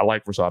I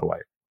like Rachaad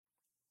White.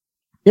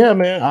 Yeah,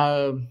 man.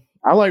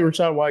 I like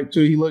Rachaad White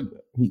too.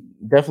 He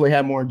definitely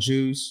had more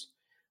juice.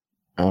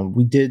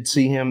 We did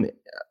see him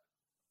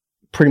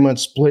pretty much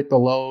split the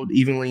load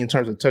evenly in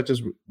terms of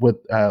touches with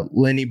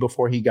Lenny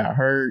before he got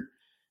hurt.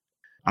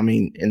 I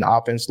mean, and the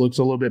offense looks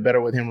a little bit better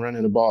with him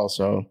running the ball.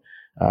 So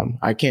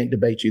I can't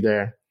debate you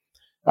there.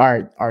 All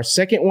right. Our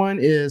second one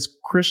is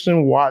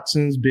Christian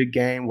Watson's big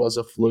game was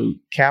a fluke.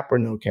 Cap or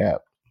no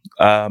cap?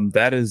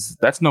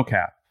 That's no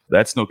cap.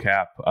 That's no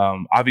cap.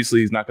 Obviously,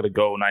 he's not going to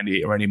go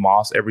 98 Randy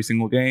Moss every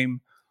single game,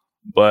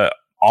 but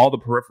all the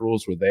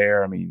peripherals were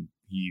there. I mean,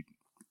 he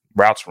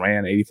routes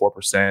ran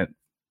 84%,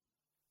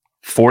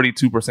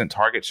 42%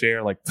 target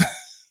share. Like,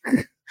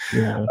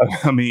 yeah.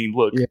 I mean,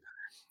 look,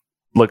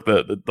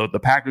 the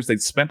Packers, they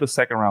spent the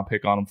second round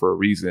pick on him for a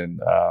reason.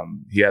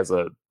 He has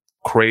a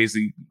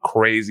crazy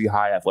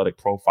high athletic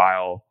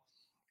profile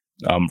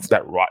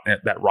that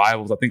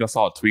rivals. I think I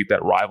saw a tweet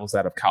that rivals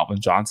that of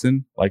Calvin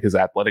Johnson, like his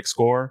athletic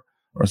score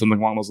or something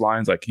along those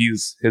lines. Like he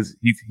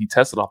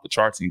tested off the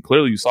charts, and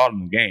clearly you saw it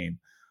in the game.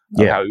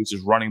 How he was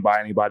just running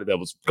by anybody that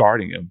was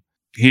guarding him.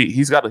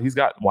 He's got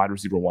wide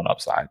receiver one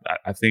upside.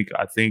 I think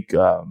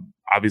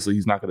obviously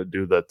he's not going to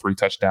do the 3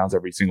 touchdowns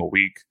every single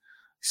week.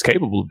 He's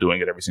capable of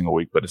doing it every single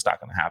week, but it's not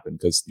going to happen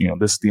because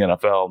this is the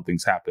NFL and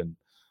things happen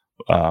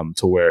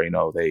to where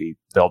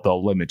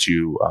they'll limit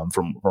you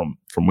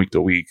from week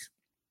to week.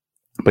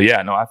 But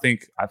yeah, no, I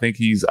think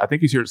he's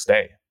here to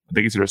stay. I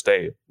think he's here to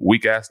stay.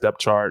 Weak ass depth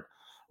chart.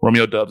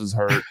 Romeo Doubs is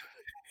hurt.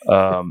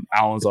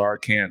 Alan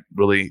Lazard can't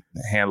really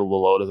handle the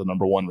load as a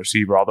number one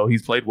receiver, although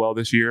he's played well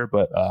this year.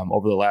 But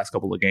over the last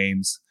couple of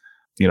games,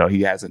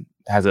 he hasn't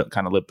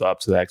kind of lived up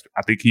to that.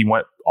 I think he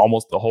went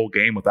almost the whole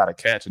game without a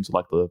catch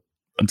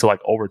until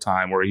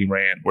overtime where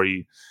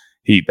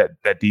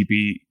that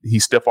DB, he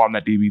stiff armed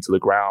that DB to the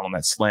ground on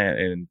that slant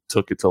and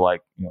took it to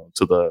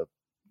to the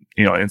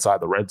inside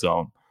the red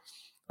zone.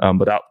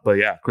 But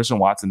yeah, Christian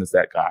Watson is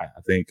that guy.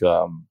 I think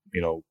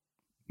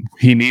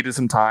he needed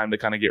some time to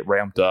kind of get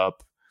ramped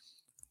up,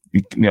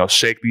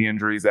 shake the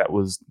injuries that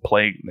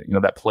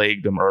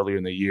plagued him earlier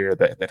in the year,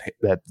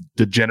 that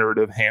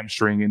degenerative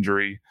hamstring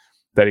injury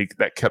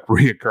that kept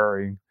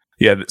reoccurring.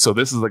 Yeah, so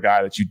this is a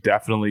guy that you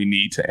definitely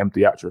need to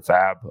empty out your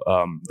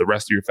the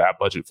rest of your fab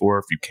budget for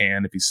if you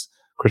can. If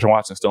Christian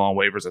Watson's still on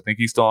waivers, I think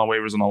he's still on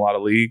waivers in a lot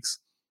of leagues.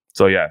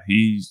 So yeah,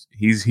 he's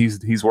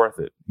worth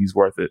it. He's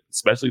worth it.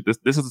 Especially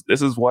this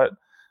is what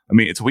I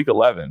mean. It's week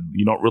 11.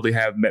 You don't really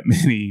have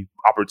many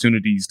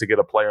opportunities to get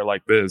a player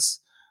like this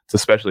to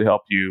especially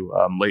help you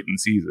late in the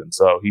season.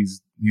 So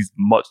he's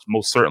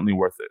most certainly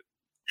worth it.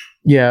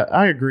 Yeah,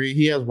 I agree.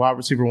 He has wide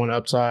receiver 1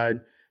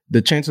 upside.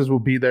 The chances will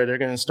be there. They're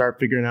going to start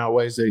figuring out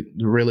ways to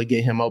really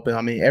get him open.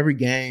 I mean, every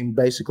game,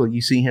 basically,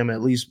 you see him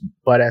at least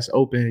butt-ass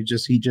open.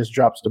 He just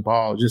drops the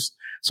ball. Just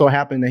so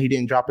happened that he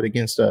didn't drop it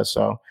against us.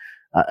 So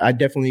I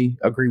definitely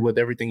agree with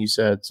everything you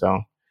said.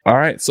 So all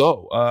right.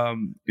 So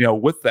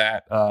with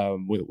that,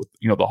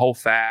 with the whole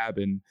fab,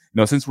 and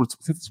since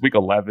it's week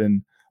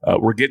 11,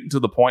 we're getting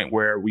to the point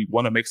where we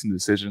want to make some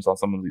decisions on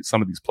some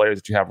of these players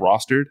that you have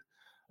rostered.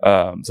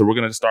 So we're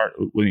going to start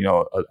with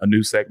a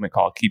new segment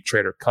called Keep,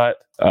 Trade, or Cut.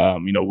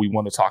 We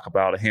want to talk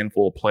about a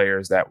handful of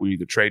players that we're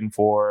either trading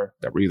for,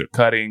 that we're either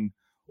cutting,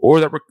 or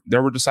that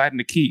we're deciding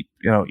to keep.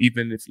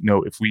 Even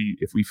if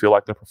we feel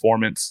like the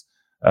performance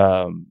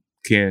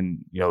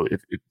can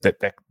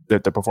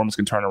that the performance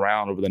can turn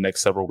around over the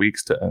next several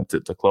weeks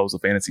to close the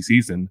fantasy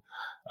season.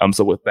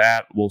 So with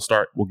that, we'll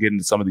get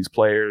into some of these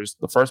players.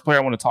 The first player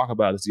I want to talk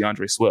about is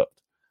DeAndre Swift.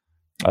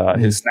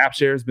 His snap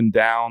share has been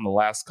down the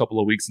last couple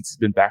of weeks since he's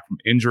been back from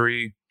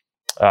injury.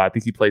 I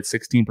think he played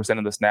 16%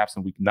 of the snaps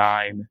in week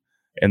 9.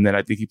 And then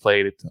I think he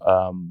played,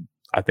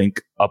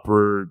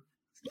 upward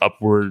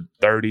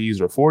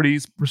 30s or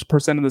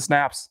 40% of the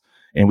snaps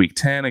in week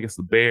 10 against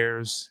the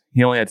Bears.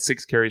 He only had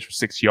 6 carries for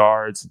 6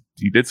 yards.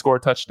 He did score a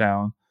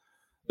touchdown.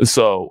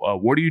 So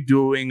what are you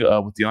doing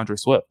with DeAndre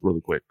Swift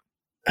really quick?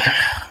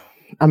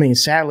 I mean,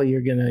 sadly,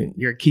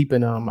 you're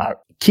keeping him.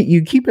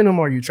 You keeping him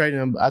or you trading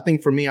him? I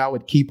think for me, I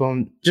would keep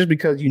him just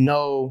because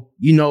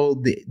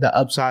the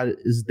upside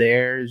is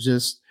there. It's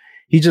just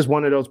he's just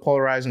one of those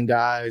polarizing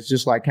guys,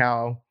 just like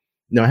how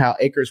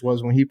Akers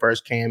was when he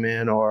first came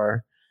in,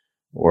 or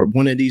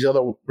one of these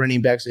other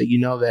running backs that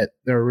that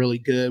they're really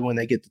good when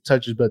they get the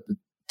touches, but the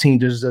team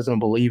just doesn't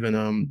believe in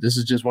them. This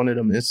is just one of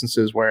them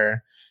instances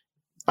where,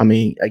 I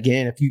mean,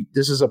 again,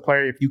 this is a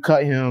player, if you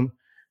cut him,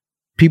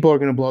 people are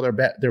going to blow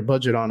their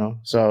budget on him.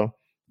 So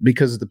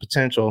because of the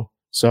potential.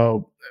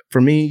 So for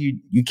me,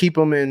 you keep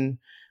him, and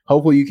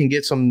hopefully you can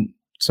get some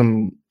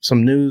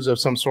news of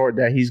some sort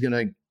that he's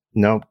going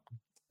to,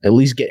 at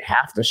least get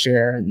half the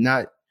share, and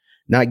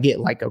not get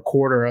like a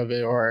quarter of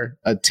it or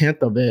a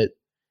tenth of it.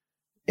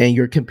 And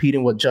you're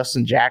competing with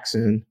Justin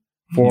Jackson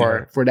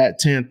for that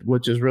 10th,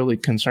 which is really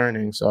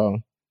concerning. So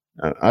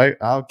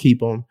I'll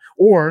keep him.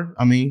 Or,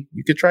 I mean,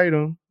 you could trade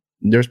him.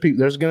 There's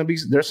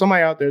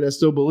somebody out there that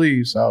still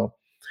believes. So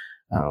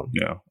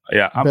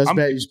best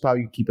bet is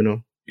probably keeping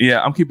him.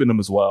 Yeah, I'm keeping him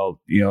as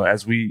well.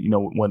 As we,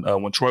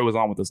 when Troy was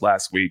on with us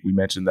last week, we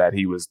mentioned that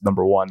he was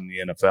number 1 in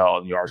the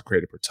NFL in yards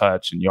created per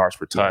touch and yards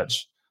per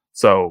touch.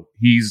 So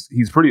he's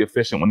pretty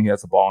efficient when he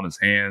has the ball in his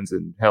hands.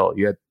 And hell,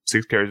 he had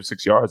 6 carries for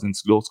 6 yards and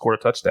still scored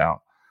a touchdown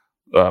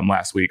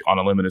last week on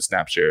a limited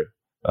snap share.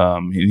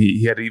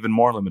 He had even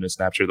more limited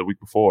snap share the week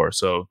before.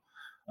 So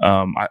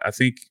I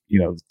think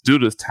due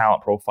to his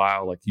talent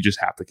profile, like you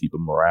just have to keep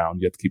him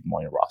around. You have to keep him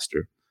on your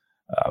roster.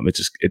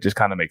 It just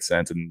kind of makes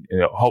sense, and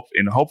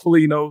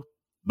hopefully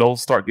they'll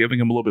start giving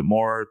him a little bit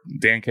more.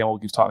 Dan Campbell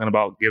keeps talking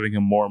about giving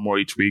him more and more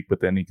each week,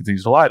 but then he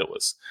continues to lie to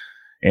us,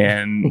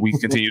 and we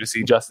continue to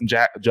see Justin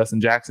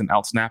Jackson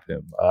outsnap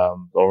him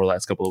over the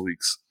last couple of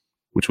weeks,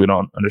 which we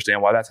don't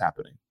understand why that's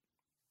happening.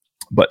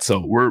 But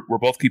so we're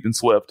both keeping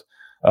Swift.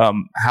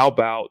 How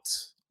about,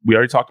 we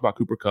already talked about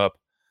Cooper Kupp?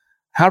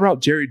 How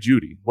about Jerry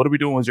Jeudy? What are we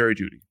doing with Jerry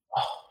Jeudy?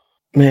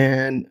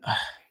 Man,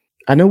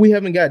 I know we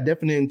haven't got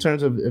definite in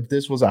terms of if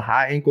this was a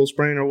high ankle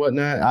sprain or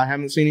whatnot. I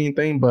haven't seen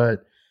anything,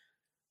 but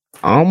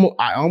I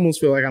almost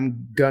feel like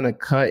I'm gonna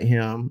cut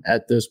him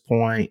at this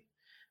point,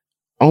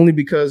 only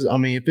because I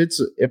mean, if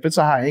it's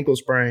a high ankle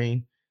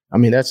sprain, I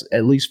mean that's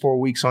at least 4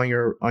 weeks on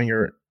your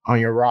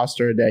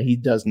roster that he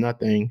does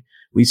nothing.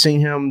 We've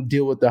seen him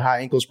deal with the high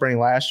ankle sprain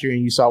last year,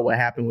 and you saw what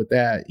happened with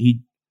that.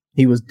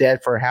 He was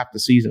dead for half the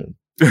season,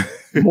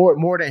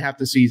 more than half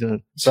the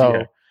season. So.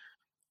 Yeah.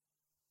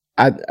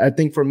 I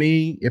think for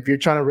me, if you're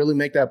trying to really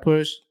make that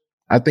push,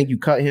 I think you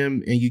cut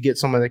him and you get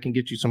someone that can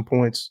get you some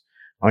points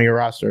on your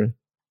roster.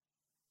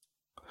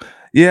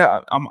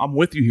 Yeah, I'm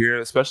with you here,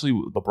 especially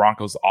with the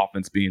Broncos'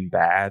 offense being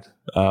bad.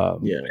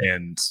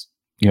 And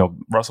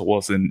Russell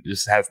Wilson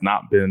just has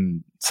not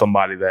been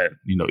somebody that,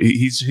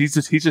 he's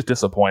just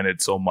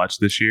disappointed so much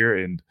this year.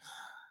 And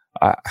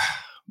I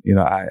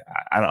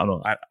don't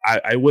know.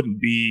 I wouldn't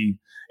be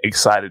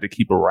excited to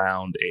keep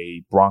around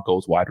a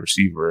Broncos wide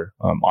receiver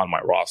on my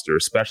roster,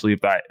 especially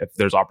if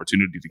there's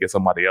opportunity to get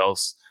somebody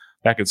else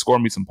that could score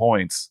me some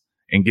points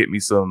and get me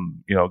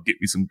some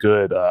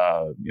good,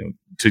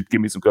 to give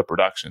me some good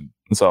production.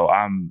 And so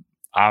I'm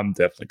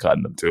definitely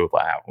cutting them too if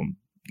I have them,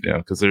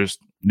 because there's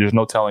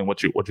no telling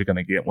what you're going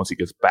to get once he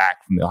gets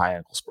back from the high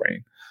ankle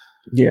sprain.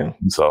 Yeah.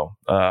 And so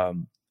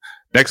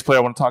next player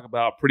I want to talk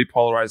about, pretty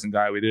polarizing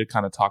guy. We did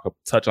kind of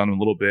touch on him a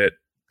little bit.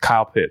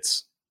 Kyle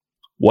Pitts.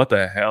 What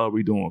the hell are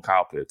we doing with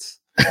Kyle Pitts?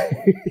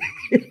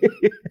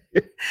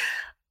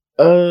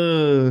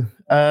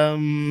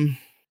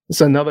 It's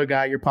another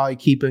guy you're probably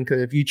keeping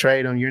because if you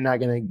trade him, you're not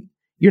gonna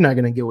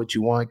get what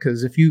you want.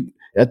 Because if you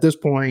at this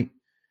point,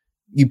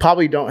 you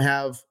probably don't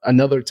have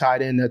another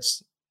tight end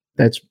that's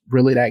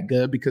really that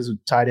good because the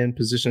tight end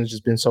position has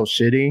just been so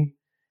shitty,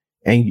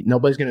 and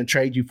nobody's gonna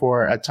trade you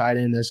for a tight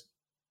end that's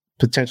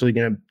potentially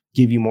gonna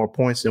give you more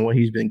points than what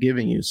he's been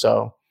giving you.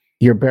 So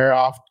you're better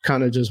off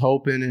kind of just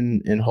hoping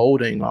and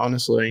holding,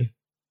 honestly.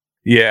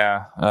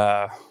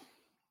 Yeah,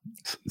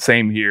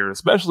 same here.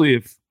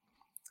 Especially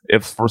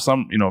if for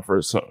some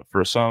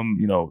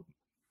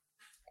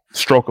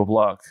stroke of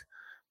luck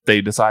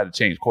they decide to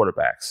change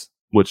quarterbacks,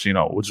 which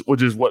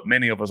is what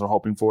many of us are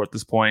hoping for at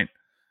this point.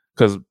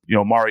 Because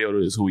Mariota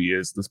is who he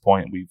is at this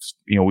point. We've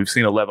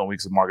seen 11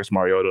 weeks of Marcus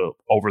Mariota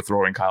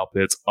overthrowing Kyle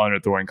Pitts,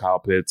 underthrowing Kyle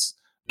Pitts,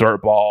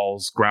 dirt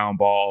balls, ground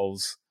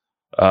balls.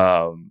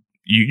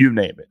 You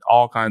name it,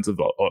 all kinds of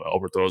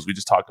overthrows. We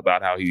just talked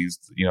about how he has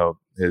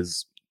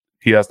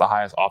the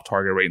highest off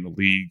target rate in the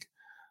league,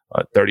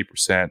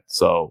 30%.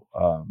 So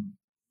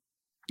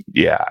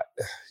yeah,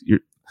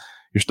 you're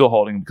still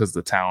holding because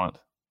of the talent.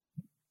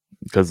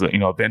 Because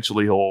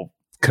eventually he'll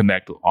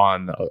connect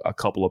on a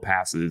couple of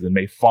passes and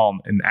may fall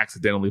and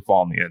accidentally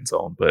fall in the end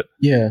zone. But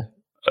yeah,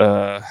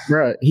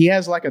 bro, he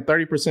has like a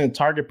 30%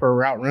 target per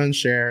route run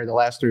share the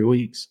last 3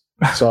 weeks.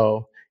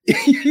 So.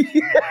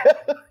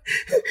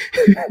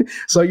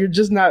 So you're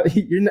just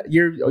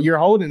you're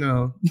holding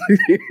him.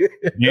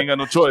 You ain't got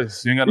no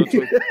choice.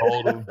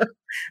 Hold him.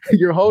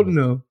 You're holding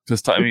him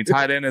because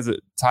tight end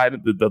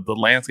the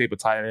landscape of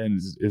tight end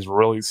is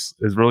really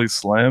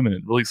slim, and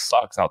it really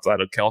sucks outside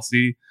of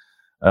Kelsey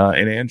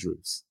and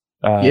Andrews.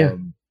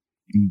 And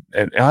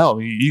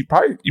hell, you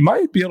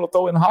might be able to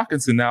throw in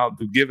Hawkinson now,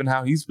 given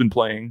how he's been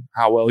playing,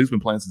 how well he's been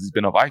playing since he's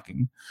been a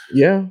Viking.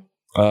 Yeah.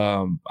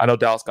 I know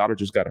Dallas Goedert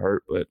just got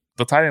hurt, but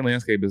the tight end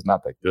landscape is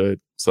not that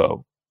good.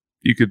 So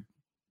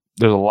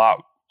there's a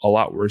lot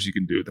worse you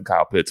can do than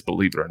Kyle Pitts,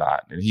 believe it or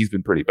not. And he's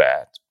been pretty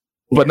bad,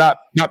 but not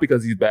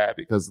because he's bad,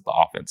 because of the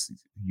offense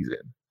he's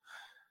in.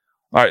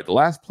 All right. The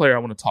last player I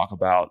want to talk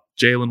about,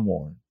 Jaylen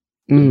Warren.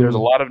 There's a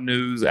lot of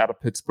news out of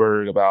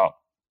Pittsburgh about,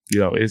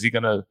 is he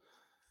going to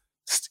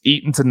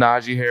eat into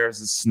Najee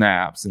Harris's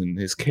snaps and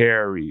his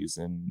carries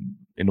and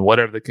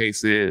whatever the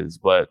case is.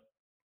 But,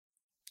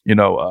 he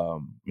did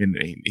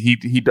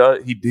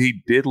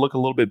look a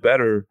little bit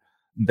better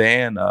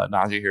than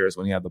Najee Harris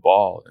when he had the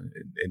ball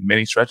in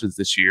many stretches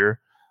this year.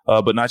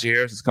 But Najee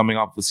Harris is coming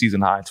off the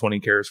season high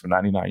 20 carries for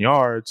 99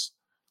 yards.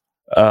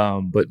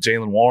 But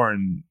Jaylen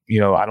Warren,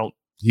 he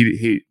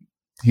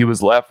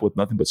was left with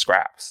nothing but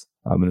scraps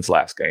in his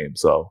last game.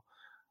 So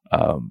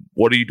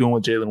what are you doing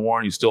with Jaylen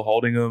Warren? You still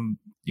holding him?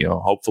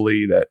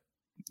 Hopefully that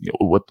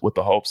with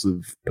the hopes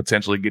of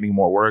potentially getting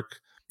more work,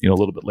 a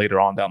little bit later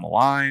on down the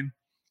line.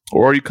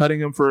 Or are you cutting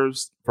him for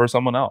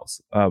someone else?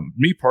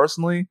 Me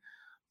personally,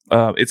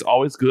 it's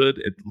always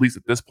good, at least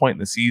at this point in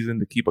the season,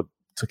 to keep a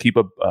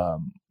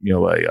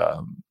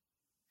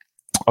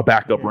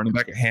backup running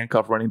back, a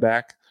handcuff running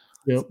back,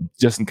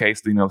 just in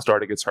case the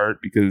starter gets hurt,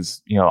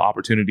 because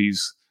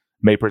opportunities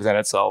may present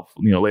itself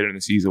later in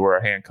the season where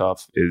a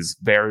handcuff is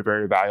very,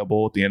 very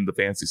valuable at the end of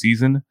the fantasy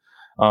season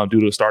due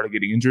to a starter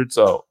getting injured.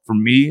 So for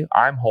me,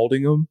 I'm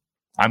holding him,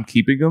 I'm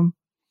keeping him.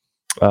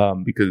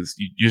 Because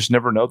you just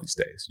never know these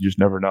days. You just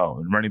never know.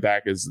 And running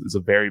back is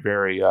a very,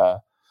 very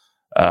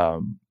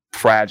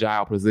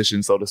fragile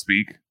position, so to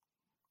speak.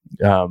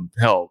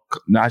 Hell,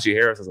 Najee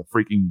Harris has a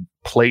freaking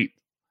plate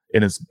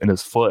in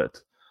his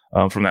foot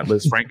from that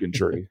Liz Frank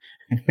injury.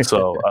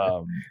 So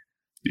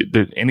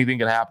anything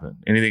can happen.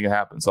 Anything can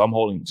happen. So I'm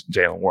holding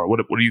Jaylen Warren.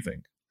 What do you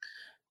think?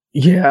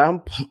 Yeah,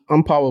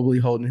 I'm probably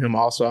holding him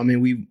also. I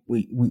mean,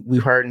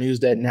 we've heard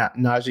news that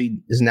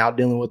Najee is now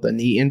dealing with a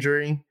knee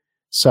injury.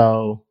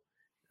 So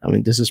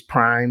this is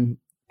prime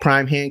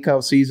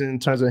handcuff season in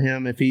terms of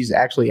him. If he's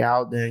actually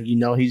out, then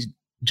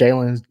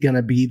Jaylen's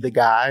gonna be the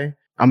guy.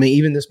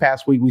 Even this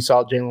past week we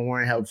saw Jaylen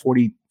Warren have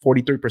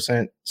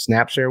 43%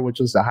 snap share, which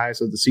was the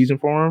highest of the season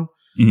for him.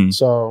 Mm-hmm.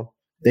 So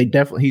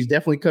he's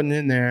definitely cutting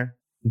in there.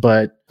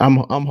 But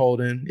I'm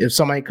holding. If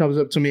somebody comes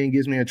up to me and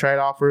gives me a trade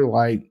offer,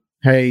 like,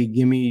 hey,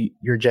 give me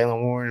your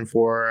Jaylen Warren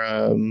for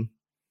I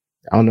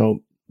don't know,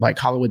 like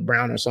Hollywood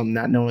Brown or something,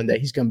 not knowing that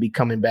he's going to be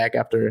coming back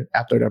after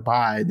their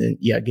bye, then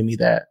yeah, give me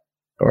that.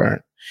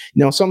 or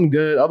something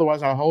good.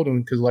 Otherwise, I'll hold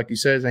him because, like you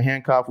said, as a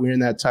handcuff, we're in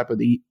that type of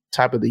the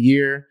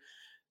year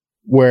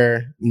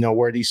where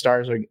where these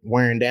stars are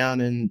wearing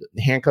down and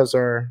handcuffs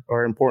are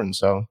important.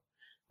 So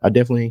I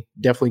definitely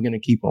going to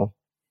keep them.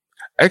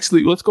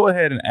 Actually, let's go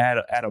ahead and add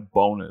a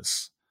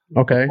bonus.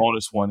 Okay, a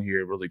bonus one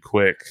here, really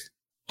quick.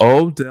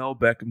 Odell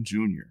Beckham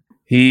Jr.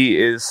 He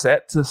is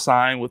set to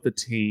sign with the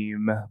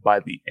team by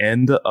the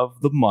end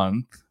of the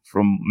month.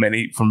 From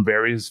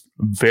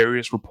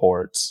various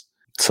reports,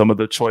 some of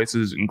the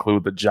choices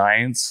include the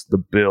Giants, the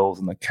Bills,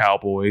 and the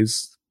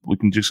Cowboys. We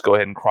can just go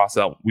ahead and cross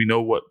out. We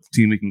know what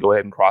team we can go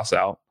ahead and cross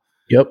out.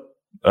 Yep.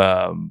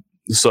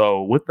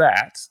 So with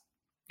that,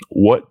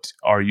 what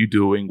are you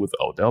doing with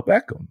Odell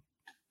Beckham?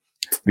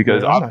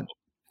 Because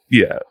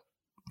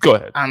go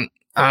ahead.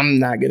 I'm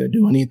not gonna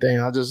do anything.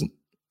 I'll just,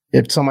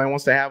 if somebody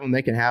wants to have him,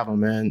 they can have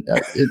him, man.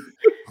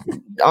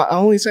 I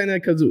only say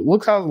that because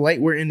look how late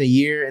we're in the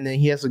year, and then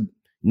he has to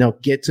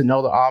get to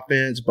know the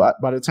offense. But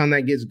by the time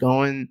that gets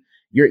going,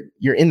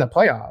 you're in the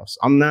playoffs.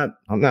 I don't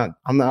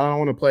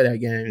want to play that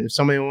game. If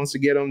somebody wants to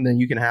get him, then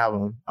you can have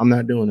him. I'm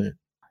not doing it.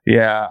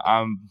 Yeah,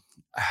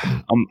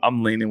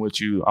 I'm leaning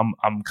with you.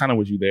 I'm kind of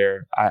with you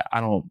there.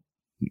 I don't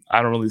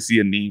really see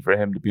a need for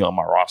him to be on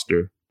my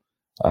roster.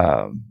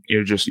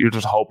 You're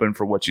just hoping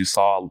for what you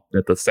saw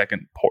at the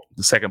second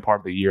part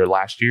of the year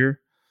last year,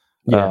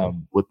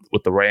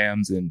 with the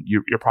Rams, and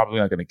you're probably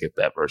not going to get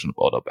that version of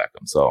Odell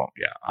Beckham. So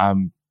yeah,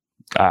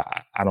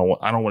 I don't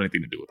want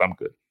anything to do with it. I'm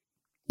good.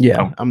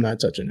 Yeah, I'm not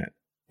touching that.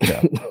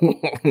 Yeah.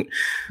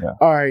 Yeah.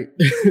 All right.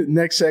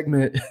 Next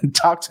segment.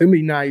 Talk to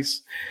me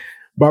nice.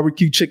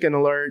 Barbecue chicken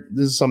alert.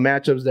 This is some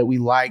matchups that we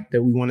like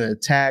that we want to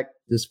attack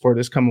for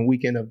this coming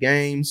weekend of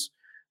games.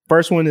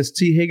 First one is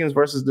T. Higgins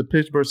versus the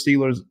Pittsburgh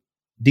Steelers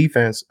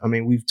defense. I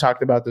mean, we've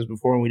talked about this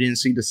before, and we didn't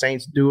see the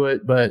Saints do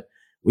it, but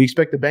we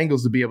expect the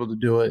Bengals to be able to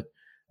do it.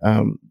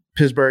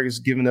 Pittsburgh is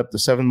giving up the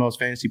 7th most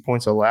fantasy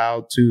points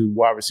allowed to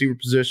wide receiver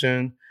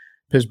position.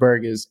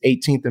 Pittsburgh is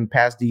 18th in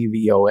pass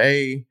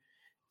DVOA,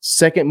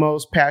 2nd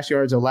most pass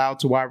yards allowed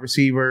to wide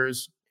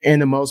receivers,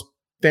 and the most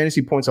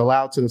fantasy points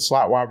allowed to the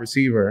slot wide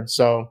receiver.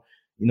 So,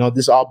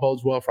 this all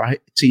bodes well for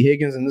T.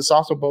 Higgins, and this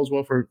also bodes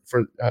well for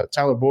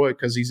Tyler Boyd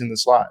because he's in the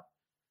slot.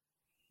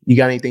 You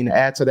got anything to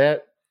add to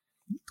that?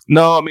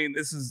 No, I mean,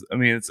 it's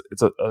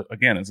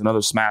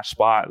another smash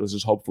spot. Let's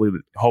just hope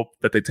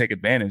that they take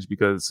advantage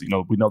because,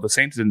 we know the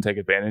Saints didn't take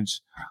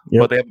advantage,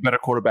 but they have a better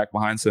quarterback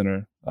behind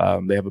center.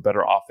 They have a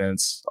better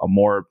offense, a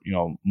more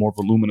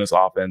voluminous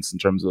offense in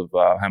terms of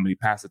how many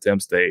pass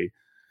attempts they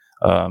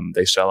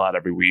shell out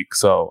every week.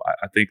 So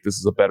I think this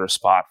is a better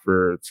spot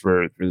for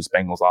this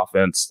Bengals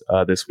offense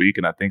this week,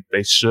 and I think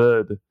they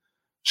should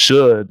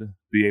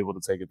be able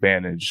to take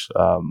advantage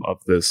of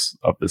this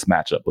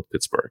matchup with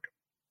Pittsburgh.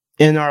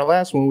 And our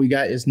last one we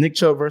got is Nick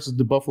Chubb versus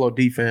the Buffalo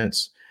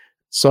defense.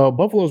 So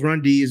Buffalo's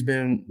run D has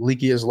been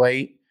leaky as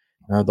late.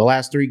 The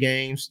last 3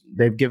 games,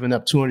 they've given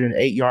up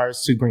 208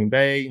 yards to Green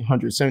Bay,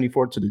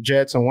 174 to the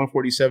Jets, and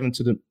 147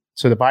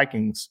 to the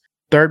Vikings.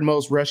 3rd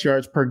most rush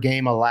yards per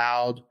game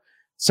allowed,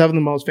 7th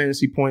most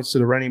fantasy points to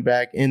the running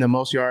back, and the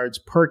most yards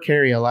per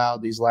carry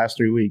allowed these last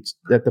 3 weeks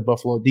that the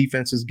Buffalo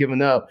defense has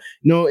given up.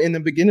 In the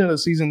beginning of the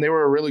season, they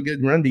were a really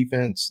good run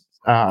defense.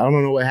 I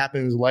don't know what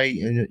happens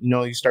late, and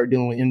you start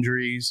dealing with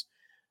injuries.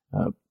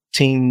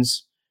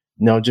 Teams,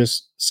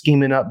 just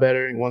scheming up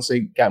better once they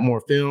got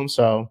more film.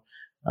 So,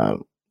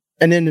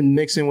 and then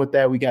mixing with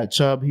that, we got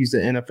Chubb. He's the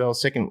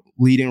NFL's 2nd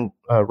leading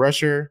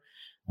rusher.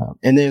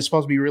 And then it's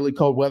supposed to be really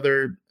cold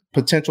weather.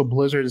 Potential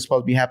blizzard is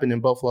supposed to be happening in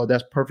Buffalo.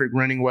 That's perfect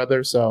running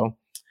weather. So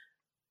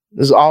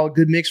this is all a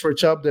good mix for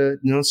Chubb to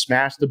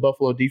smash the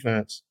Buffalo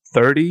defense.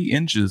 30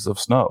 inches of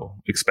snow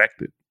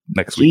expected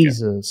next weekend.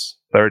 Jesus,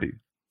 30.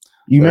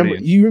 You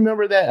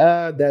remember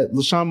that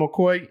LaShawn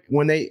McCoy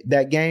when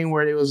that game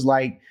where it was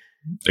like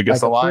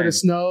against the Lions, foot of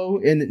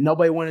snow and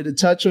nobody wanted to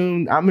touch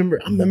him. I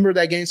remember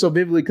that game so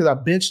vividly because I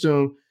benched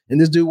him and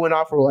this dude went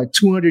off for like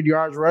 200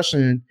 yards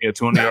rushing. Yeah,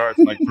 200 yards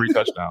and like 3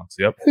 touchdowns.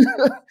 Yep.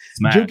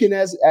 Juking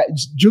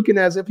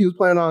as if he was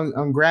playing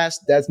on grass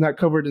that's not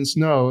covered in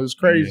snow. It was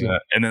crazy. Yeah.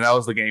 And then that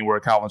was the game where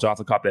Calvin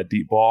Johnson caught that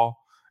deep ball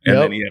and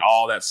then he had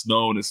all that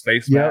snow in his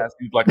face mask.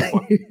 He was like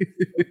a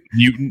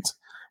mutant.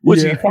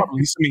 Which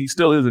he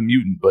still is a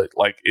mutant, but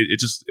like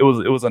it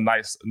was a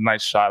nice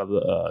shot of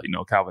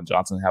the Calvin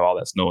Johnson have all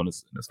that snow in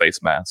his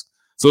face mask.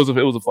 So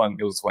it was a fun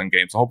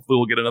game. So hopefully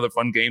we'll get another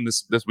fun game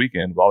this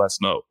weekend with all that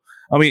snow.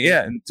 I mean,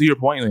 yeah, and to your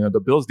point, the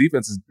Bills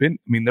defense has been.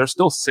 I mean, they're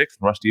still 6th in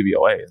rush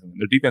DVOA. I mean,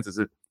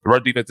 the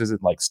rush defense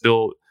isn't like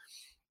still.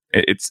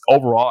 It's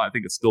overall, I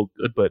think it's still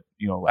good, but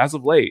as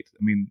of late,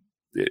 I mean,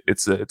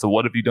 it's a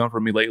what have you done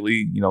for me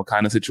lately,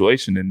 kind of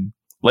situation, and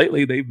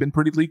lately they've been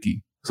pretty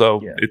leaky.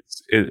 So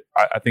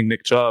I think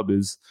Nick Chubb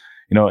is,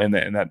 in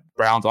that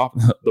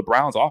the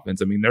Browns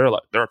offense. I mean,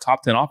 they're a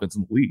top 10 offense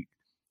in the league.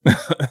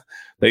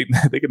 they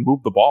can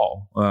move the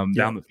ball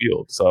down the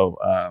field. So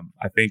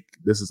I think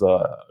this is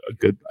a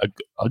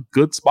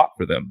good spot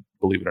for them,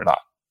 believe it or not.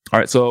 All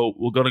right, so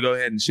we're going to go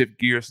ahead and shift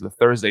gears to the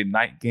Thursday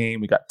night game.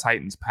 We got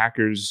Titans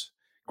Packers.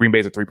 Green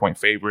Bay's a 3-point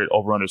favorite.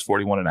 Over under is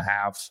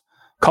 41.5.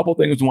 couple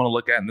things we want to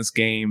look at in this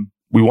game.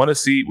 We want to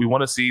see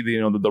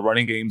the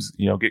running games,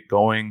 get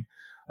going.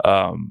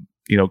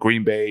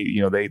 Green Bay,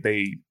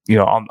 they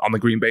on the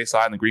Green Bay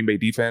side and the Green Bay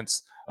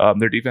defense,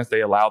 their defense,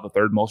 they allow the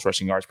third most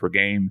rushing yards per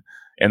game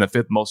and the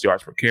fifth most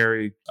yards per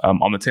carry.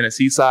 On the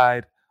Tennessee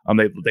side,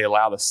 they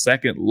allow the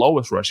second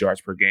lowest rush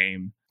yards per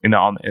game. And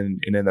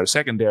in their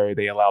secondary,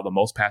 they allow the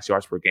most pass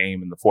yards per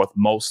game and the fourth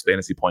most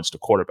fantasy points to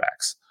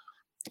quarterbacks.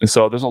 And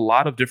so there's a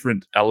lot of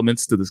different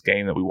elements to this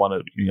game that we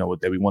want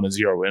to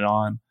zero in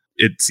on.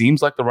 It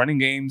seems like the running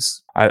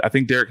games, I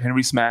think Derrick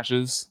Henry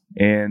smashes,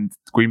 and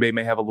Green Bay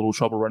may have a little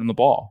trouble running the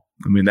ball.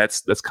 I mean,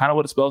 that's kind of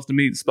what it spells to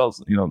me. It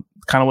spells,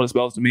 kind of what it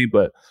spells to me.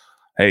 But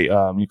hey,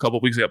 a couple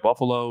of weeks at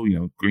Buffalo,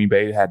 Green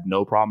Bay had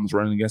no problems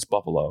running against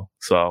Buffalo.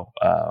 So,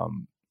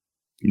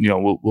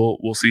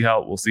 we'll see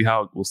how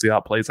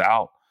it plays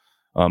out.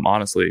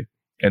 Honestly,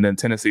 and then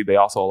Tennessee, they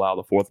also allow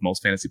the fourth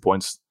most fantasy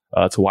points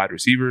to wide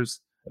receivers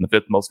and the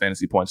fifth most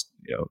fantasy points.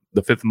 They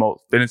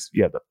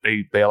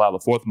allow the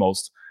fourth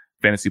most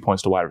fantasy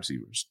points to wide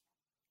receivers.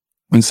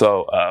 And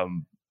so,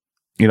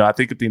 I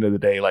think at the end of the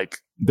day, like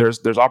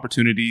there's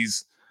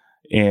opportunities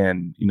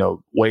and,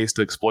 ways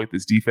to exploit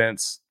this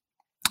defense.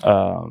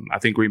 I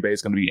think Green Bay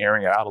is going to be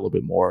airing it out a little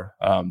bit more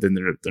than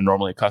they're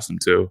normally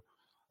accustomed to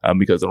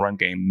because the run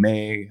game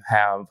may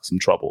have some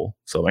trouble.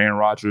 So Aaron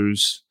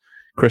Rodgers,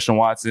 Christian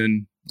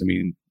Watson,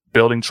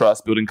 building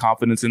trust, building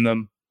confidence in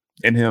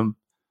him.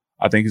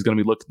 I think he's going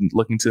to be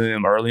looking to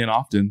him early and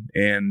often.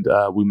 And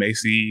we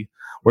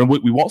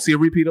won't see a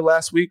repeat of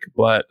last week,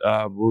 but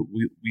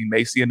we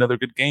may see another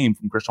good game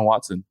from Christian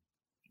Watson.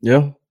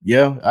 Yeah.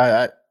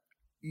 I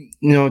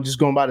just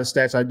going by the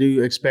stats, I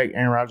do expect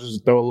Aaron Rodgers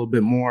to throw a little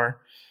bit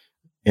more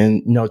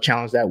and,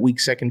 challenge that weak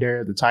secondary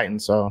of the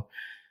Titans. So,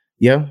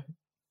 yeah.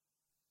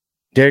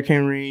 Derrick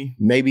Henry,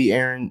 maybe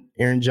Aaron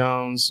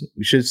Jones.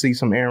 We should see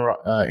some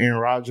Aaron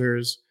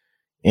Rodgers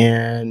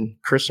and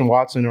Christian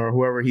Watson or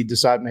whoever he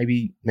decides.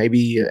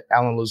 Maybe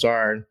Allen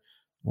Lazard.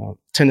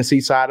 Tennessee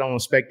side, I don't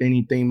expect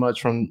anything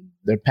much from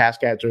their pass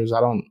catchers. I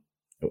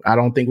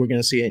don't think we're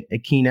going to see a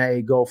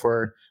Keenan go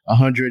for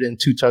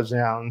 102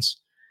 touchdowns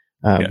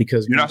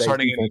because you're not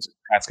starting any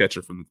pass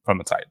catcher from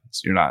the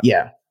Titans. You're not.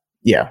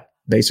 Yeah,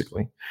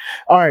 basically.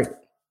 All right,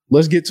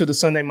 let's get to the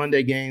Sunday,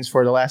 Monday games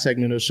for the last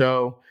segment of the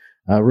show.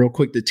 Real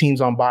quick, the teams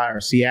on bye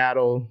are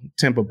Seattle,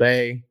 Tampa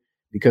Bay,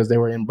 because they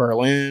were in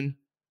Berlin,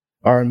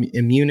 or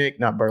in Munich,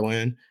 not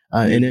Berlin,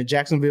 and then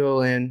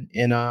Jacksonville and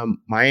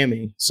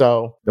Miami.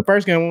 So the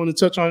first game I want to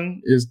touch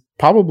on is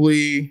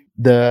probably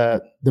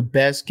the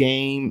best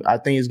game I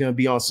think is going to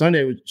be on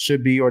Sunday.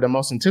 Or the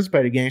most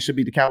anticipated game should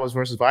be the Cowboys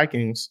versus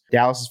Vikings.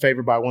 Dallas is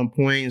favored by 1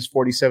 point. It's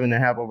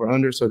 47.5 over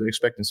under, so they're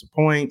expecting some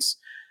points.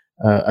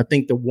 I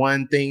think the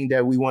one thing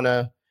that we want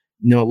to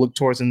look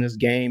towards in this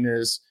game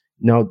is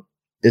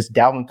is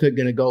Dalvin Cook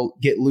going to go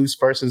get loose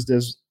versus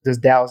this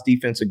Dallas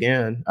defense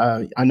again?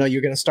 I know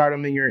you're going to start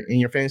him in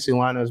your fantasy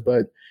lineups,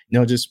 but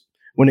just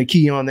want to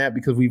key on that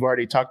because we've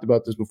already talked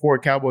about this before.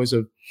 Cowboys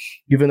have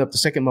given up the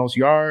second most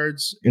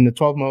yards and the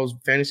 12th most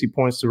fantasy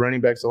points to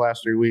running backs the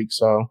last 3 weeks.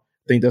 So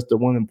I think that's the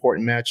one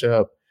important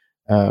matchup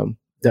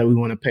that we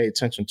want to pay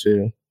attention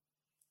to.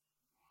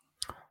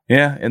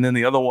 Yeah, and then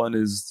the other one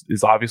is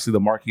obviously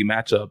the marquee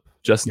matchup: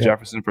 Justin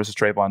Jefferson versus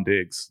Trayvon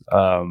Diggs.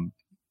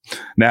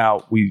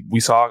 Now we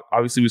saw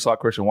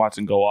Christian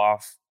Watson go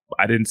off.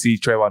 I didn't see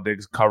Trayvon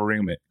Diggs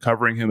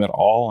covering him at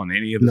all on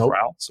any of his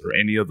routes or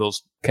any of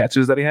those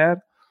catches that he had.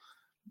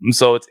 And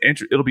so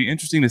it'll be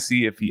interesting to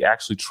see if he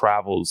actually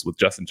travels with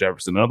Justin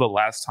Jefferson. I know the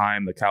last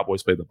time the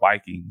Cowboys played the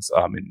Vikings,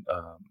 and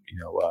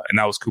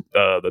that was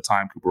the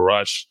time Cooper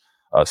Rush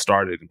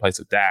started in place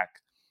of Dak.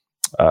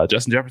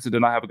 Justin Jefferson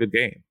did not have a good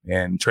game,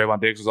 and Trayvon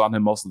Diggs was on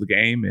him most of the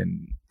game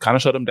and kind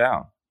of shut him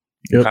down.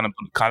 Yep.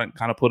 Kind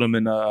of put him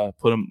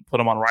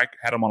on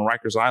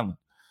Rikers Island.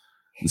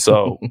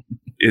 So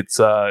it's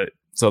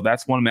so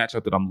that's one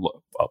matchup that I'm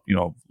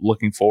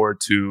looking forward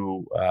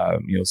to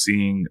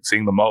seeing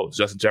the most.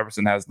 Justin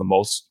Jefferson has the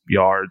most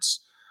yards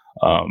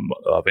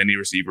of any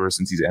receiver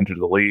since he's entered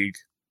the league,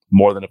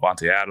 more than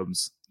Devontae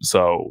Adams.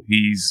 So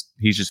he's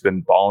just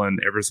been balling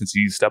ever since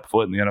he stepped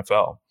foot in the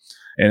NFL.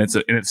 And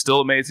it's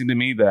still amazing to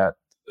me that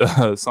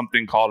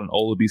something called an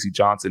Olabisi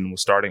Johnson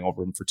was starting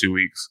over him for 2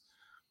 weeks.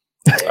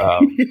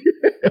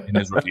 In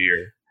his rookie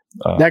year,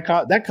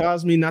 that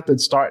caused me not to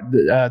start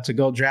to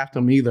go draft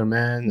him either,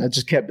 man.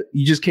 Kept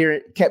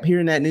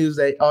hearing that news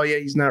that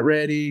he's not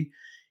ready.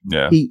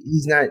 Yeah,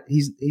 he's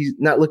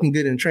not looking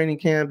good in training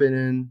camp, and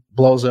then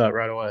blows up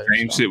right away.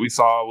 Same shit we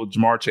saw with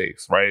Jamar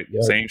Chase, right?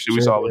 Yep, same shit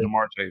we saw with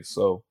Jamar Chase.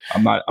 So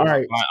I'm not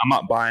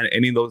buying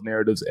any of those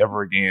narratives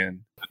ever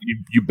again.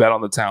 You bet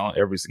on the talent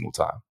every single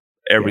time.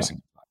 Every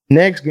single time.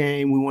 Next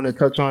game we want to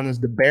touch on is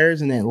the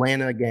Bears and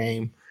Atlanta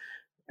game.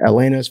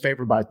 Atlanta is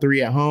favored by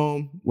 3 at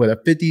home with a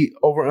 50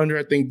 over under.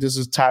 I think this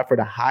is tied for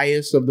the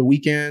highest of the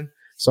weekend.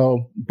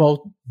 So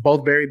both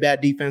very bad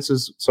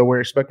defenses. So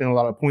we're expecting a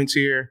lot of points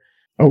here.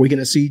 Are we going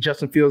to see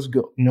Justin Fields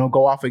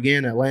go off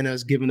again? Atlanta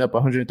has given up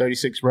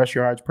 136 rush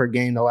yards per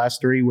game the last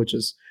 3, which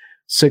is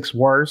 6th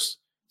worst.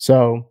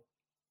 So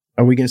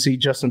Are we going to see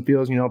Justin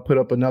Fields, put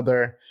up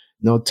another,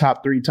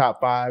 top 3,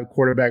 top 5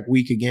 quarterback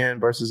week again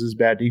versus his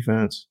bad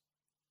defense?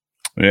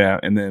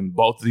 Yeah, and then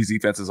both of these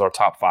defenses are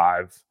top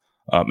 5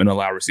 and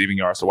allow receiving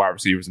yards to wide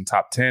receivers and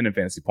top 10 in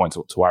fantasy points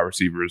to wide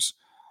receivers.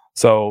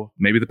 So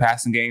maybe the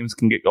passing games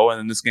can get going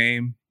in this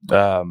game.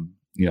 I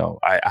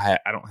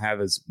don't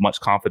have as much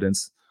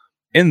confidence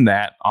in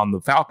that on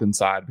the Falcons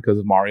side because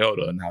of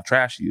Mariota and how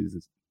trashy he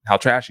is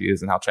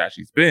and how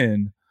trashy he's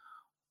been.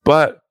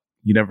 But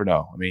you never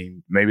know. I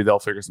mean, maybe they'll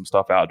figure some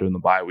stuff out during the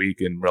bye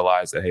week and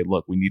realize that, hey,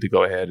 look, we need to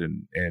go ahead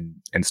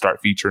and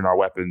start featuring our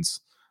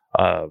weapons.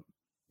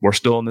 We're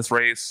still in this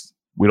race.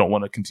 We don't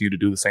want to continue to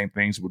do the same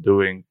things we're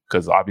doing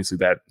because obviously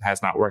that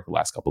has not worked the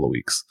last couple of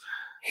weeks.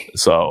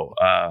 So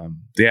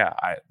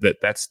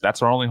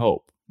that's our only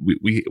hope.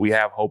 We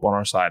have hope on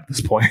our side at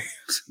this point.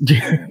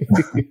 They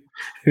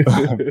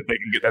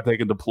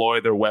can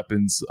deploy their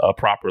weapons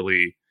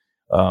properly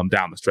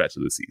down the stretch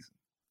of the season.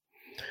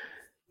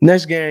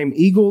 Next game,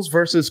 Eagles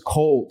versus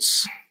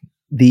Colts.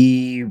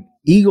 The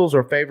Eagles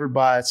are favored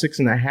by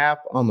 6.5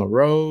 on the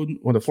road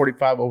with a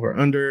 45 over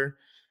under.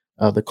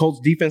 The Colts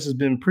defense has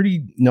been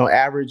pretty,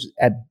 average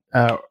at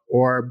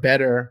or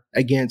better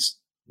against,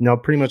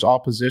 pretty much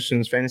all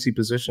positions, fantasy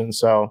positions.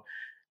 So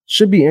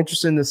should be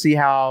interesting to see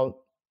how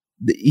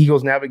the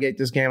Eagles navigate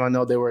this game. I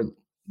know they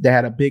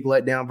had a big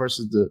letdown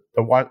versus the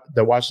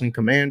Washington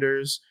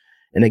Commanders.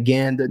 And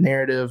again, the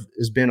narrative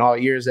has been all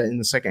years that in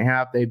the second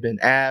half, they've been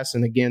ass.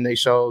 And again, they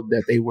showed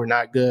that they were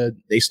not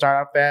good. They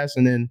start out fast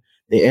and then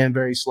they end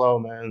very slow,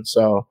 man.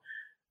 So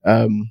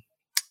the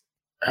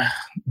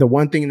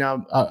one thing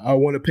now I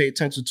want to pay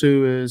attention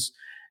to is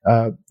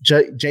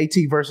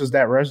JT versus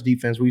that rush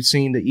defense. We've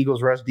seen the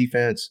Eagles rush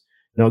defense,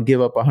 give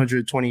up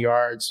 120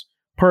 yards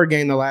per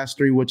game the last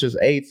 3, which is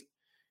eighth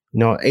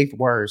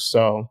worst.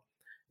 So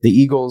the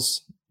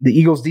Eagles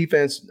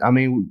defense, I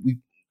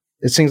mean,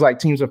 it seems like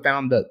teams have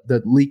found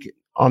the leak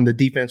on the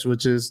defense,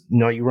 which is,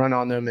 you run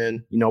on them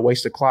and,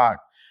 waste the clock.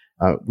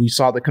 We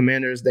saw the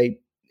Commanders,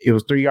 it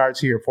was 3 yards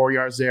here, 4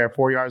 yards there,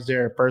 4 yards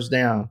there, first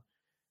down,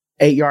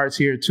 8 yards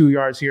here, 2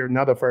 yards here,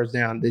 another first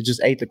down. They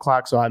just ate the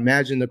clock. So I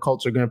imagine the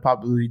Colts are going to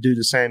probably do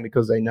the same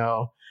because they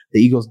know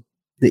the Eagles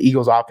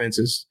offense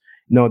is,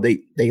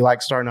 they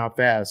like starting out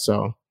fast.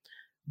 So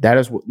that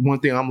is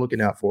one thing I'm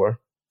looking out for.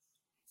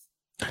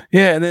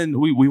 Yeah, and then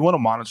we want to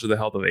monitor the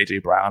health of A.J.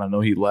 Brown. I know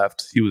he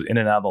left. He was in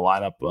and out of the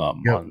lineup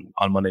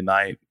on Monday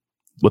night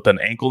with an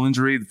ankle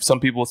injury. Some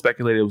people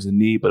speculated it was a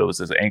knee, but it was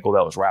his ankle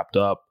that was wrapped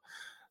up.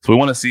 So we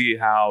want to see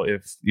we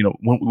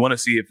want to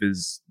see if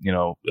his,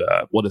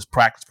 what his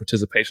practice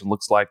participation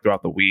looks like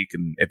throughout the week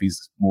and if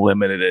he's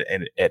limited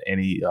at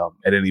any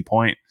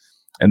point.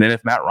 And then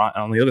if Matt Ryan,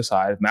 on the other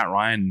side, if Matt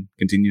Ryan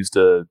continues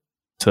to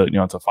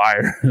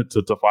fire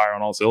to fire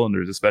on all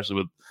cylinders, especially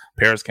with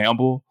Paris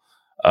Campbell.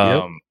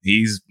 I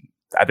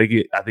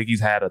think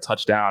he's had a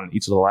touchdown in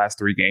each of the last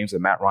 3 games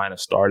that Matt Ryan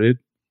has started.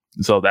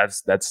 So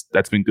that's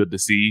been good to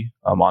see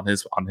on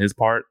his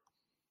part.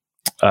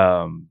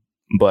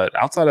 But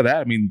outside of that,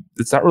 I mean,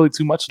 it's not really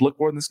too much to look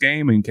for in this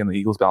game. I mean, can the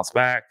Eagles bounce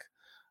back?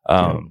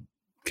 Can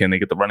they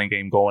get the running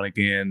game going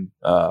again?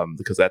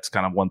 Because that's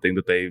kind of one thing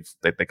that they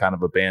kind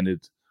of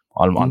abandoned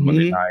on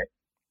Monday night.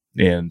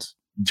 And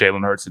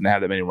Jalen Hurts didn't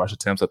have that many rush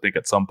attempts. I think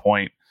at some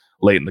point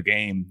late in the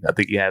game, I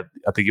think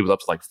he was up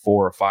to like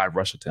 4 or 5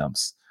 rush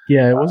attempts.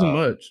 Yeah, it wasn't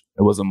much.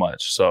 It wasn't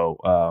much. So,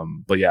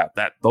 but yeah,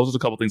 those are the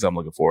couple things I'm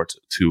looking forward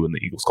to in the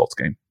Eagles-Colts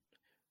game.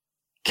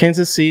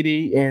 Kansas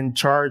City and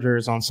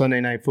Chargers on Sunday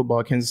Night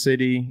Football. Kansas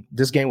City,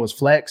 this game was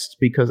flexed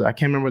because I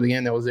can't remember the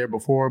game that was there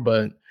before,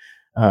 but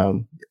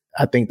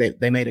I think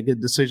they made a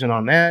good decision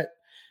on that.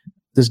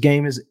 This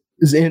game is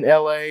in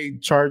LA.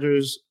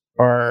 Chargers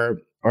are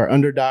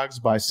underdogs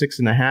by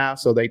 6.5,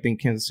 so they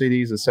think Kansas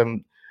City is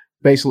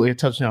basically a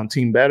touchdown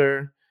team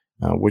better,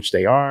 which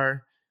they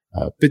are.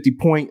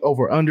 50-point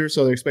over under,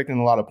 so they're expecting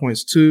a lot of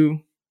points too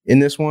in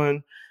this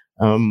one.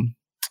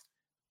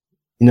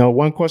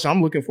 One question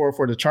I'm looking for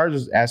the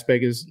Chargers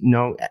aspect is,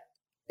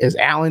 is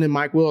Allen and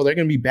Mike Will, they're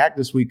going to be back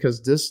this week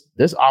because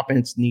this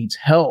offense needs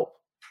help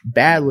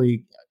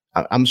badly.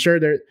 I'm sure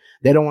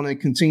they don't want to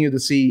continue to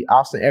see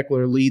Austin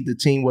Eckler lead the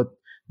team with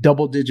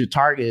double-digit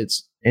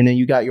targets, and then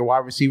you got your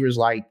wide receivers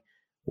like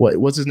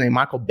what's his name,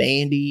 Michael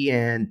Bandy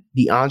and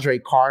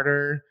DeAndre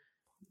Carter,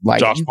 like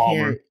Josh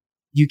Palmer.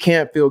 You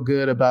can't feel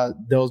good about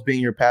those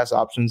being your pass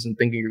options and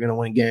thinking you're going to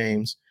win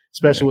games,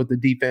 especially with the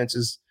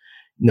defenses,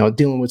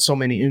 dealing with so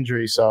many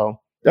injuries.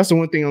 So that's the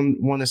one thing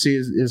I want to see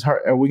is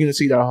are we going to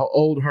see the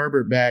old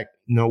Herbert back,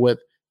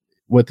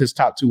 with his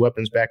top 2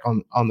 weapons back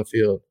on the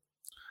field?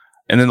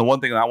 And then the one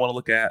thing that I want to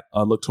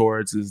look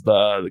towards is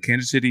the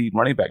Kansas City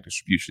running back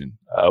distribution.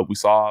 We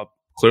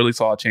clearly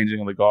saw a changing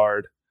of the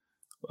guard.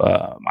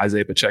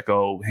 Isaiah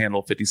Pacheco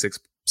handled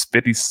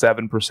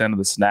 57% of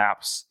the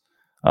snaps.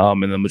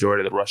 And the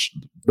majority of the rush,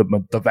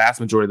 the vast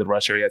majority of the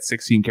rush area, had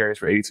 16 carries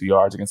for 82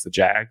 yards against the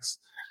Jags.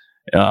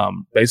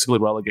 Basically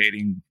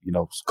relegating,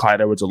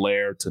 Clyde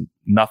Edwards-Helaire to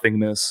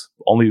nothingness.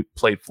 Only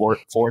played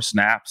four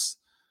snaps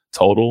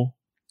total.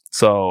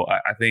 So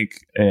I think,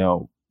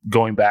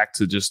 going back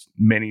to just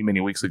many, many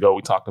weeks ago,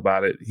 we talked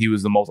about it. He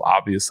was the most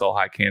obvious sell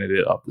high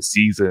candidate of the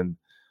season.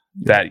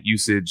 That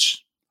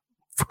usage,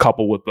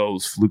 coupled with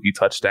those fluky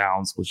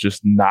touchdowns, was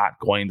just not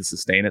going to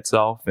sustain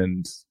itself.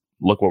 And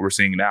look what we're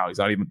seeing now. He's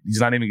not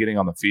even getting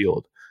on the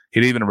field. He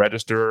didn't even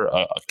register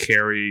a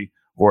carry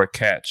or a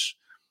catch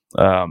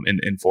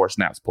in 4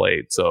 snaps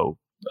played. So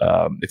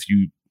if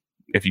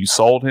you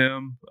sold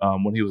him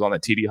when he was on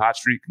that TD hot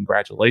streak,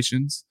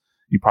 congratulations.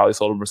 You probably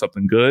sold him for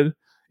something good.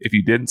 If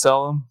you didn't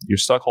sell him, you're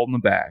stuck holding the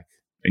bag,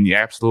 and you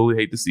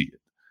absolutely hate to see it.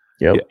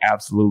 Yep. You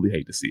absolutely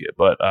hate to see it.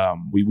 But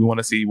we want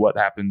to see what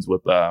happens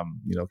with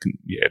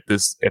if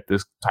this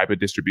type of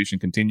distribution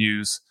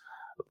continues.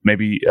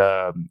 Maybe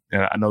I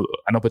know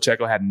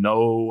Pacheco had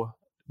no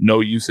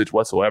usage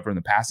whatsoever in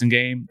the passing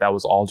game. That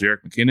was all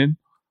Jerick McKinnon.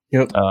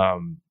 Yep.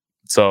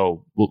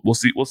 So we'll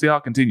see how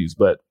it continues.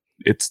 But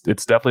it's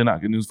definitely not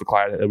good news for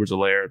Clyde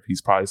Edwards-Helaire.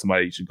 He's probably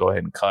somebody you should go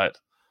ahead and cut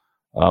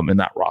in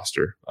that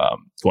roster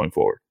going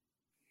forward.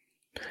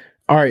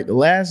 All right, the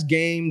last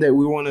game that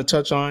we want to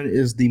touch on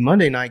is the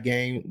Monday night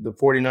game, the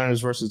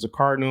 49ers versus the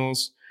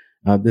Cardinals.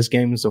 This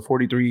game is a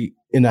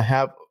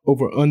 43.5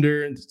 over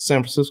under.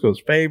 San Francisco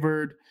is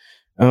favored.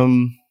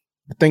 The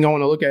thing I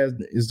want to look at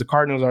is the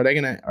Cardinals. Are they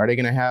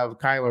gonna have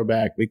Kyler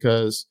back?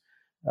 Because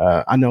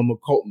I know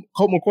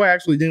Colt McCoy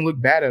actually didn't look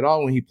bad at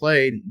all when he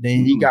played.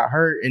 Then he got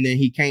hurt, and then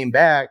he came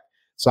back.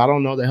 So I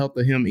don't know the health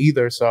of him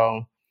either.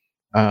 So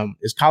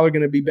is Kyler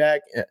going to be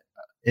back?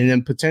 And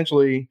then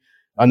potentially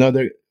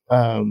another.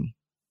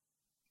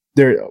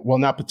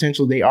 Not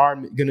potentially. They are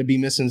going to be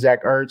missing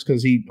Zach Ertz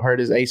because he hurt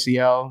his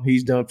ACL.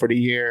 He's done for the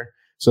year,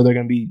 so they're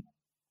going to be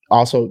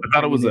also. I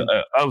thought it was an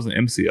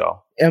MCL.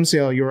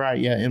 MCL, you're right.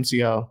 Yeah,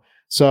 MCL.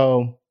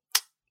 So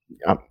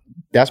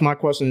that's my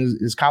question: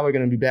 is Kyler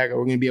going to be back? Are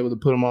we going to be able to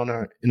put him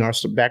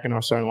back in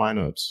our starting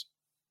lineups?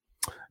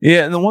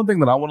 Yeah, and the one thing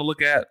that I want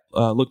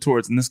to look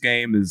towards in this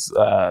game is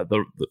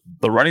the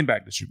running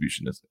back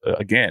distribution. Is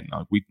again,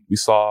 we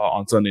saw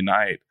on Sunday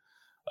night.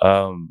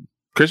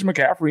 Christian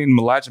McCaffrey and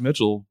Elijah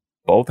Mitchell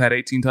both had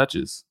 18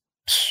 touches.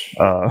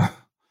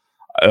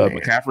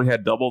 McCaffrey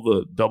had double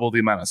the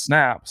amount of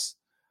snaps,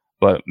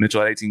 but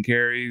Mitchell had 18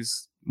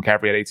 carries.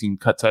 McCaffrey had 18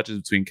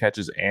 touches between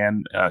catches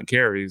and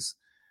carries.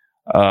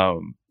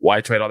 Why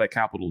trade all that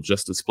capital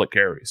just to split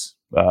carries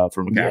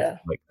for McCaffrey? Yeah.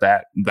 Like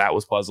that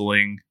was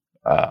puzzling.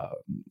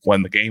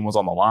 When the game was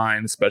on the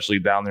line, especially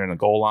down there in the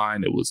goal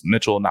line, it was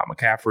Mitchell, not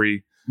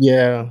McCaffrey.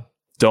 Yeah,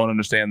 don't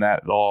understand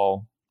that at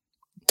all.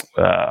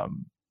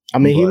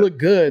 He looked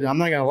good. I'm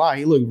not gonna lie,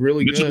 he looked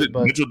really good.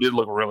 Mitchell did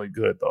look really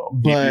good, though.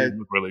 He did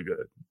look really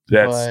good.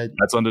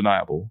 That's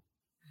undeniable.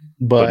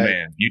 But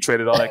man, you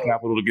traded all that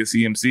capital to get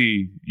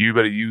CMC. You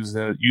better use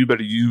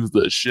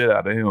the shit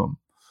out of him.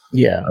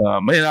 Yeah.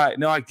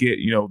 I get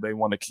they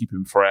want to keep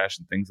him fresh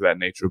and things of that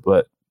nature.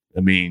 But I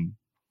mean,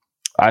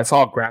 I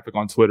saw a graphic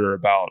on Twitter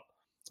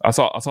I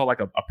saw like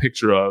a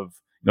picture of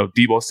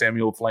Deebo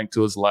Samuel flanked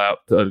to his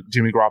left,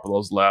 Jimmy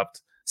Garoppolo's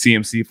left,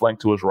 CMC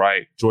flanked to his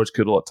right, George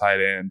Kittle at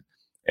tight end.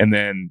 And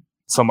then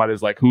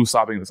somebody's like, who's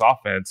stopping this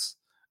offense?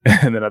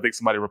 And then I think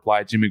somebody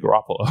replied, Jimmy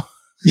Garoppolo.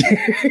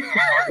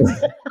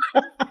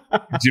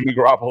 Jimmy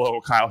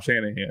Garoppolo, Kyle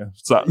Shanahan.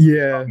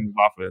 Stopping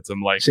offense.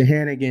 I'm like,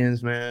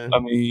 shenanigans, man. I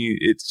mean,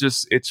 it's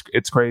just,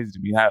 it's crazy to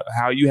me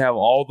how you have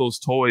all those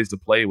toys to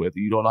play with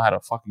and you don't know how to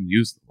fucking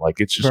use them. Like,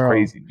 it's just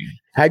crazy to me.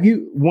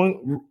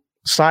 One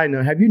side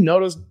note, have you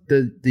noticed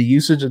the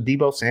usage of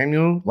Deebo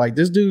Samuel? Like,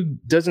 this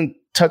dude doesn't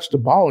touch the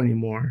ball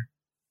anymore.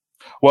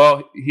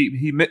 Well,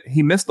 he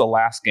missed the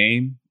last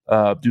game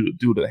due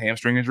to the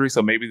hamstring injury,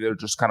 so maybe they're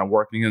just kind of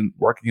working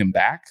him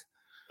back.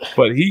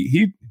 But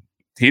he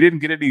didn't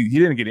get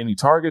any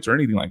targets or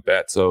anything like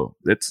that. So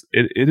it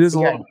is a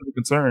lot of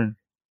concern.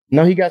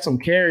 No, he got some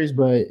carries,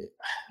 but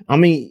I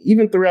mean,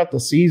 even throughout the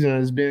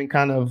season, it's been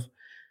kind of.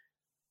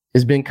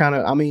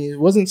 I mean, it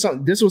wasn't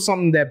something. This was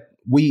something that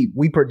we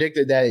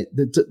predicted that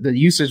the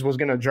usage was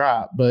going to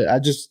drop, but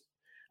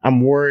I'm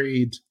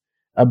worried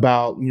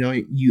about,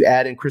 you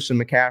add in Christian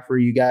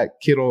McCaffrey, you got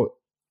Kittle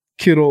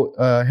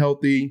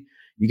healthy,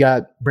 you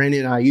got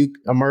Brandon Ayuk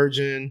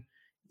emerging,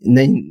 and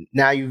then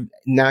now you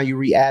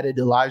re-added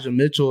Elijah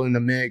Mitchell in the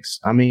mix.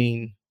 I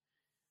mean,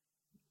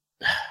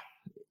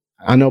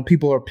 I know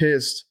people are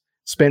pissed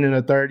spending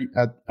a third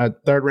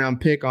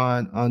round pick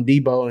on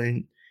Deebo,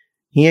 and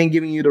he ain't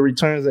giving you the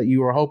returns that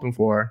you were hoping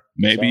for.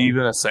 Maybe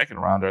even a second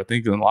rounder. I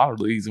think in a lot of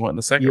leagues he went in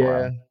the second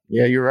round.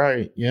 Yeah, you're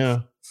right.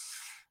 Yeah.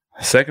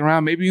 Second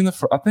round, maybe in the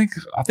first. I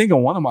think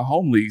in one of my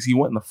home leagues, he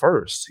went in the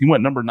first. He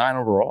went number 9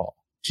 overall.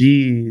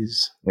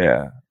 Jeez.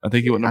 Yeah. I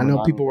think he went number 9. I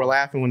know people were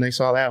laughing when they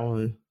saw that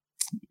one.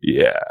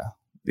 Yeah.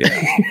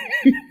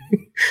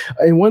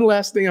 And one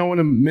last thing I want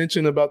to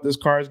mention about this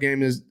Cards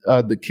game is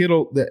the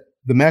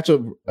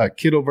matchup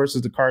Kittle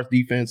versus the Cards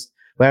defense.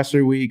 Last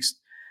 3 weeks,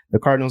 the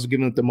Cardinals have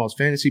given up the most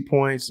fantasy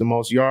points, the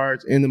most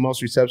yards, and the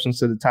most receptions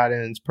to the tight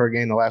ends per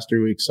game the last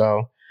 3 weeks.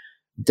 So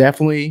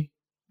definitely,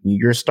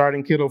 you're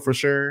starting Kittle for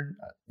sure.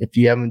 If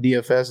you have him in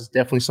DFS, it's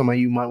definitely somebody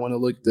you might want to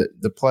look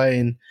to play.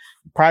 And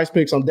Prize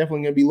Picks, I'm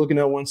definitely going to be looking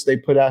at once they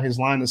put out his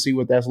line to see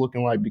what that's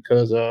looking like,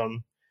 because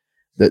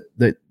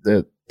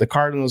the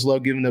Cardinals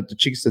love giving up the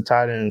cheeks to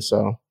tight ends.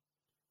 So,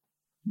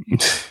 you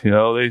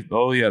know, they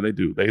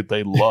do.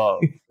 They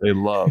love. I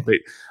don't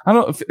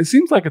know. It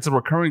seems like it's a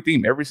recurring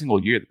theme every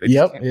single year. That they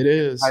yep, it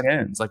is tight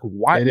ends. Like,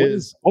 why?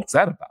 What's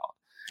that about?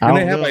 And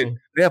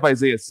they have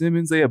Isaiah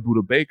Simmons, they have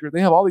Budda Baker,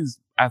 they have all these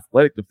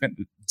athletic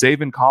defenders,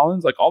 Zaven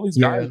Collins, like all these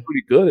guys are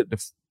pretty good at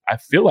I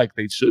feel like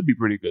they should be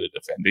pretty good at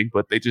defending,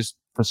 but they just,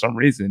 for some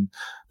reason,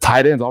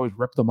 tight ends always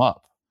rip them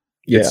up.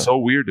 Yeah. It's so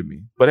weird to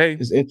me. But hey,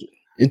 it's interesting.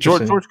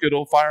 George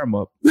Kittle, fire him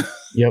up.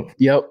 Yep.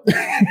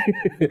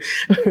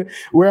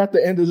 We're at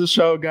the end of the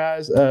show,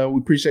 guys. We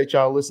appreciate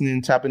y'all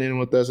listening, tapping in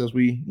with us as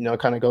we,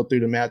 kind of go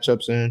through the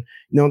matchups and,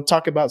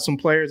 talk about some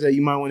players that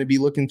you might want to be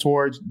looking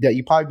towards that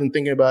you probably been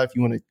thinking about if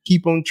you want to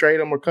keep them, trade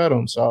them, or cut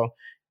them. So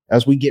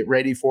as we get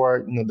ready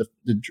for,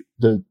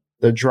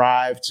 the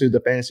drive to the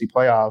fantasy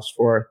playoffs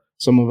for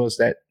some of us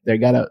that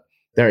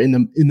they're in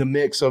the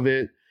mix of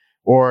it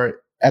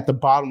or at the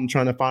bottom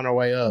trying to find our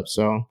way up.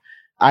 So,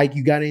 Ike,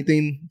 you got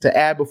anything to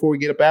add before we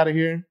get up out of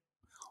here?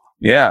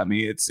 Yeah, I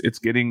mean it's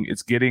getting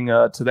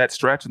to that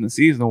stretch in the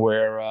season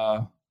where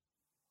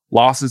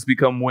losses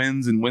become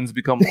wins and wins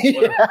become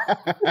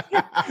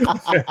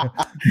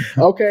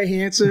Okay,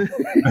 Hanson.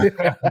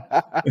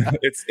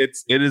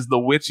 It is the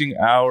witching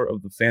hour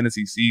of the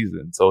fantasy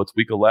season. So it's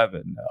week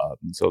 11.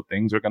 So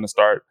things are going to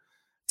start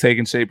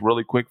taking shape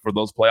really quick for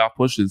those playoff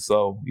pushes.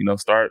 So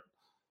start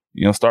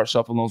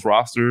shuffling those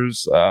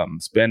rosters.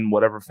 Spend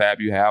whatever fab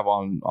you have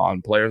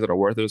on players that are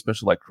worth it,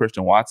 especially like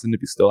Christian Watson if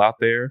he's still out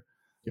there.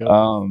 Yep.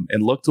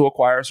 And look to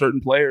acquire certain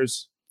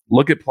players.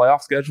 Look at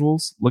playoff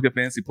schedules. Look at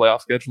fantasy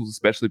playoff schedules,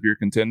 especially if you're a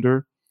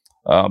contender,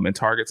 and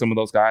target some of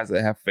those guys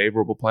that have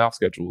favorable playoff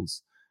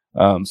schedules,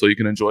 so you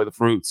can enjoy the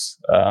fruits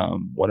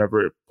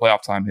whenever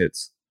playoff time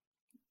hits.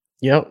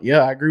 Yeah,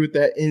 I agree with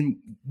that. And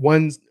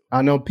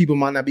I know people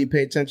might not be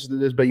paying attention to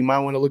this, but you might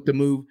want to look to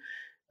move,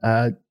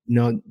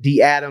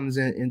 D Adams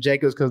and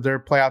Jacobs because their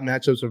playoff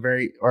matchups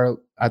are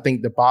I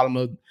think the bottom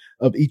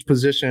of each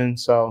position.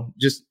 So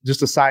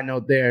just a side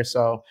note there.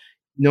 So.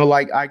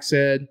 Like Ike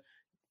said,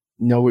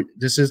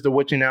 this is the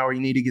witching hour. You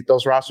need to get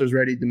those rosters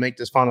ready to make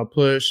this final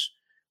push.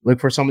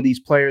 Look for some of these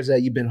players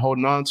that you've been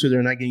holding on to.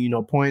 They're not getting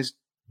you points.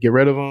 Get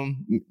rid of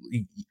them.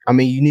 I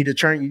mean, you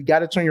got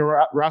to turn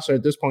your roster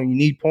at this point. You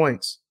need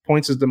points.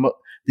 Points is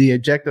the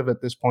objective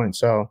at this point.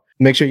 So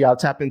make sure y'all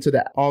tap into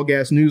the All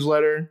Gas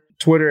newsletter,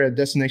 Twitter at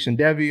Destination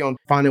Devy.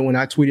 Find it when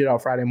I tweet it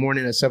out Friday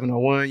morning at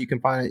 7:01. You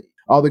can find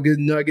all the good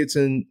nuggets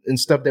and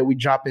stuff that we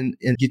drop in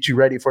and get you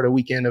ready for the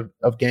weekend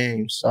of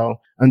games. So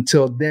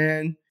until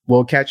then,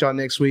 we'll catch y'all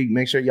next week.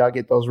 Make sure y'all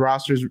get those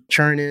rosters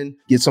churning,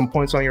 get some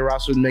points on your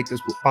roster to make this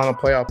final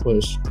playoff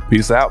push.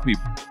 Peace out,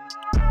 people.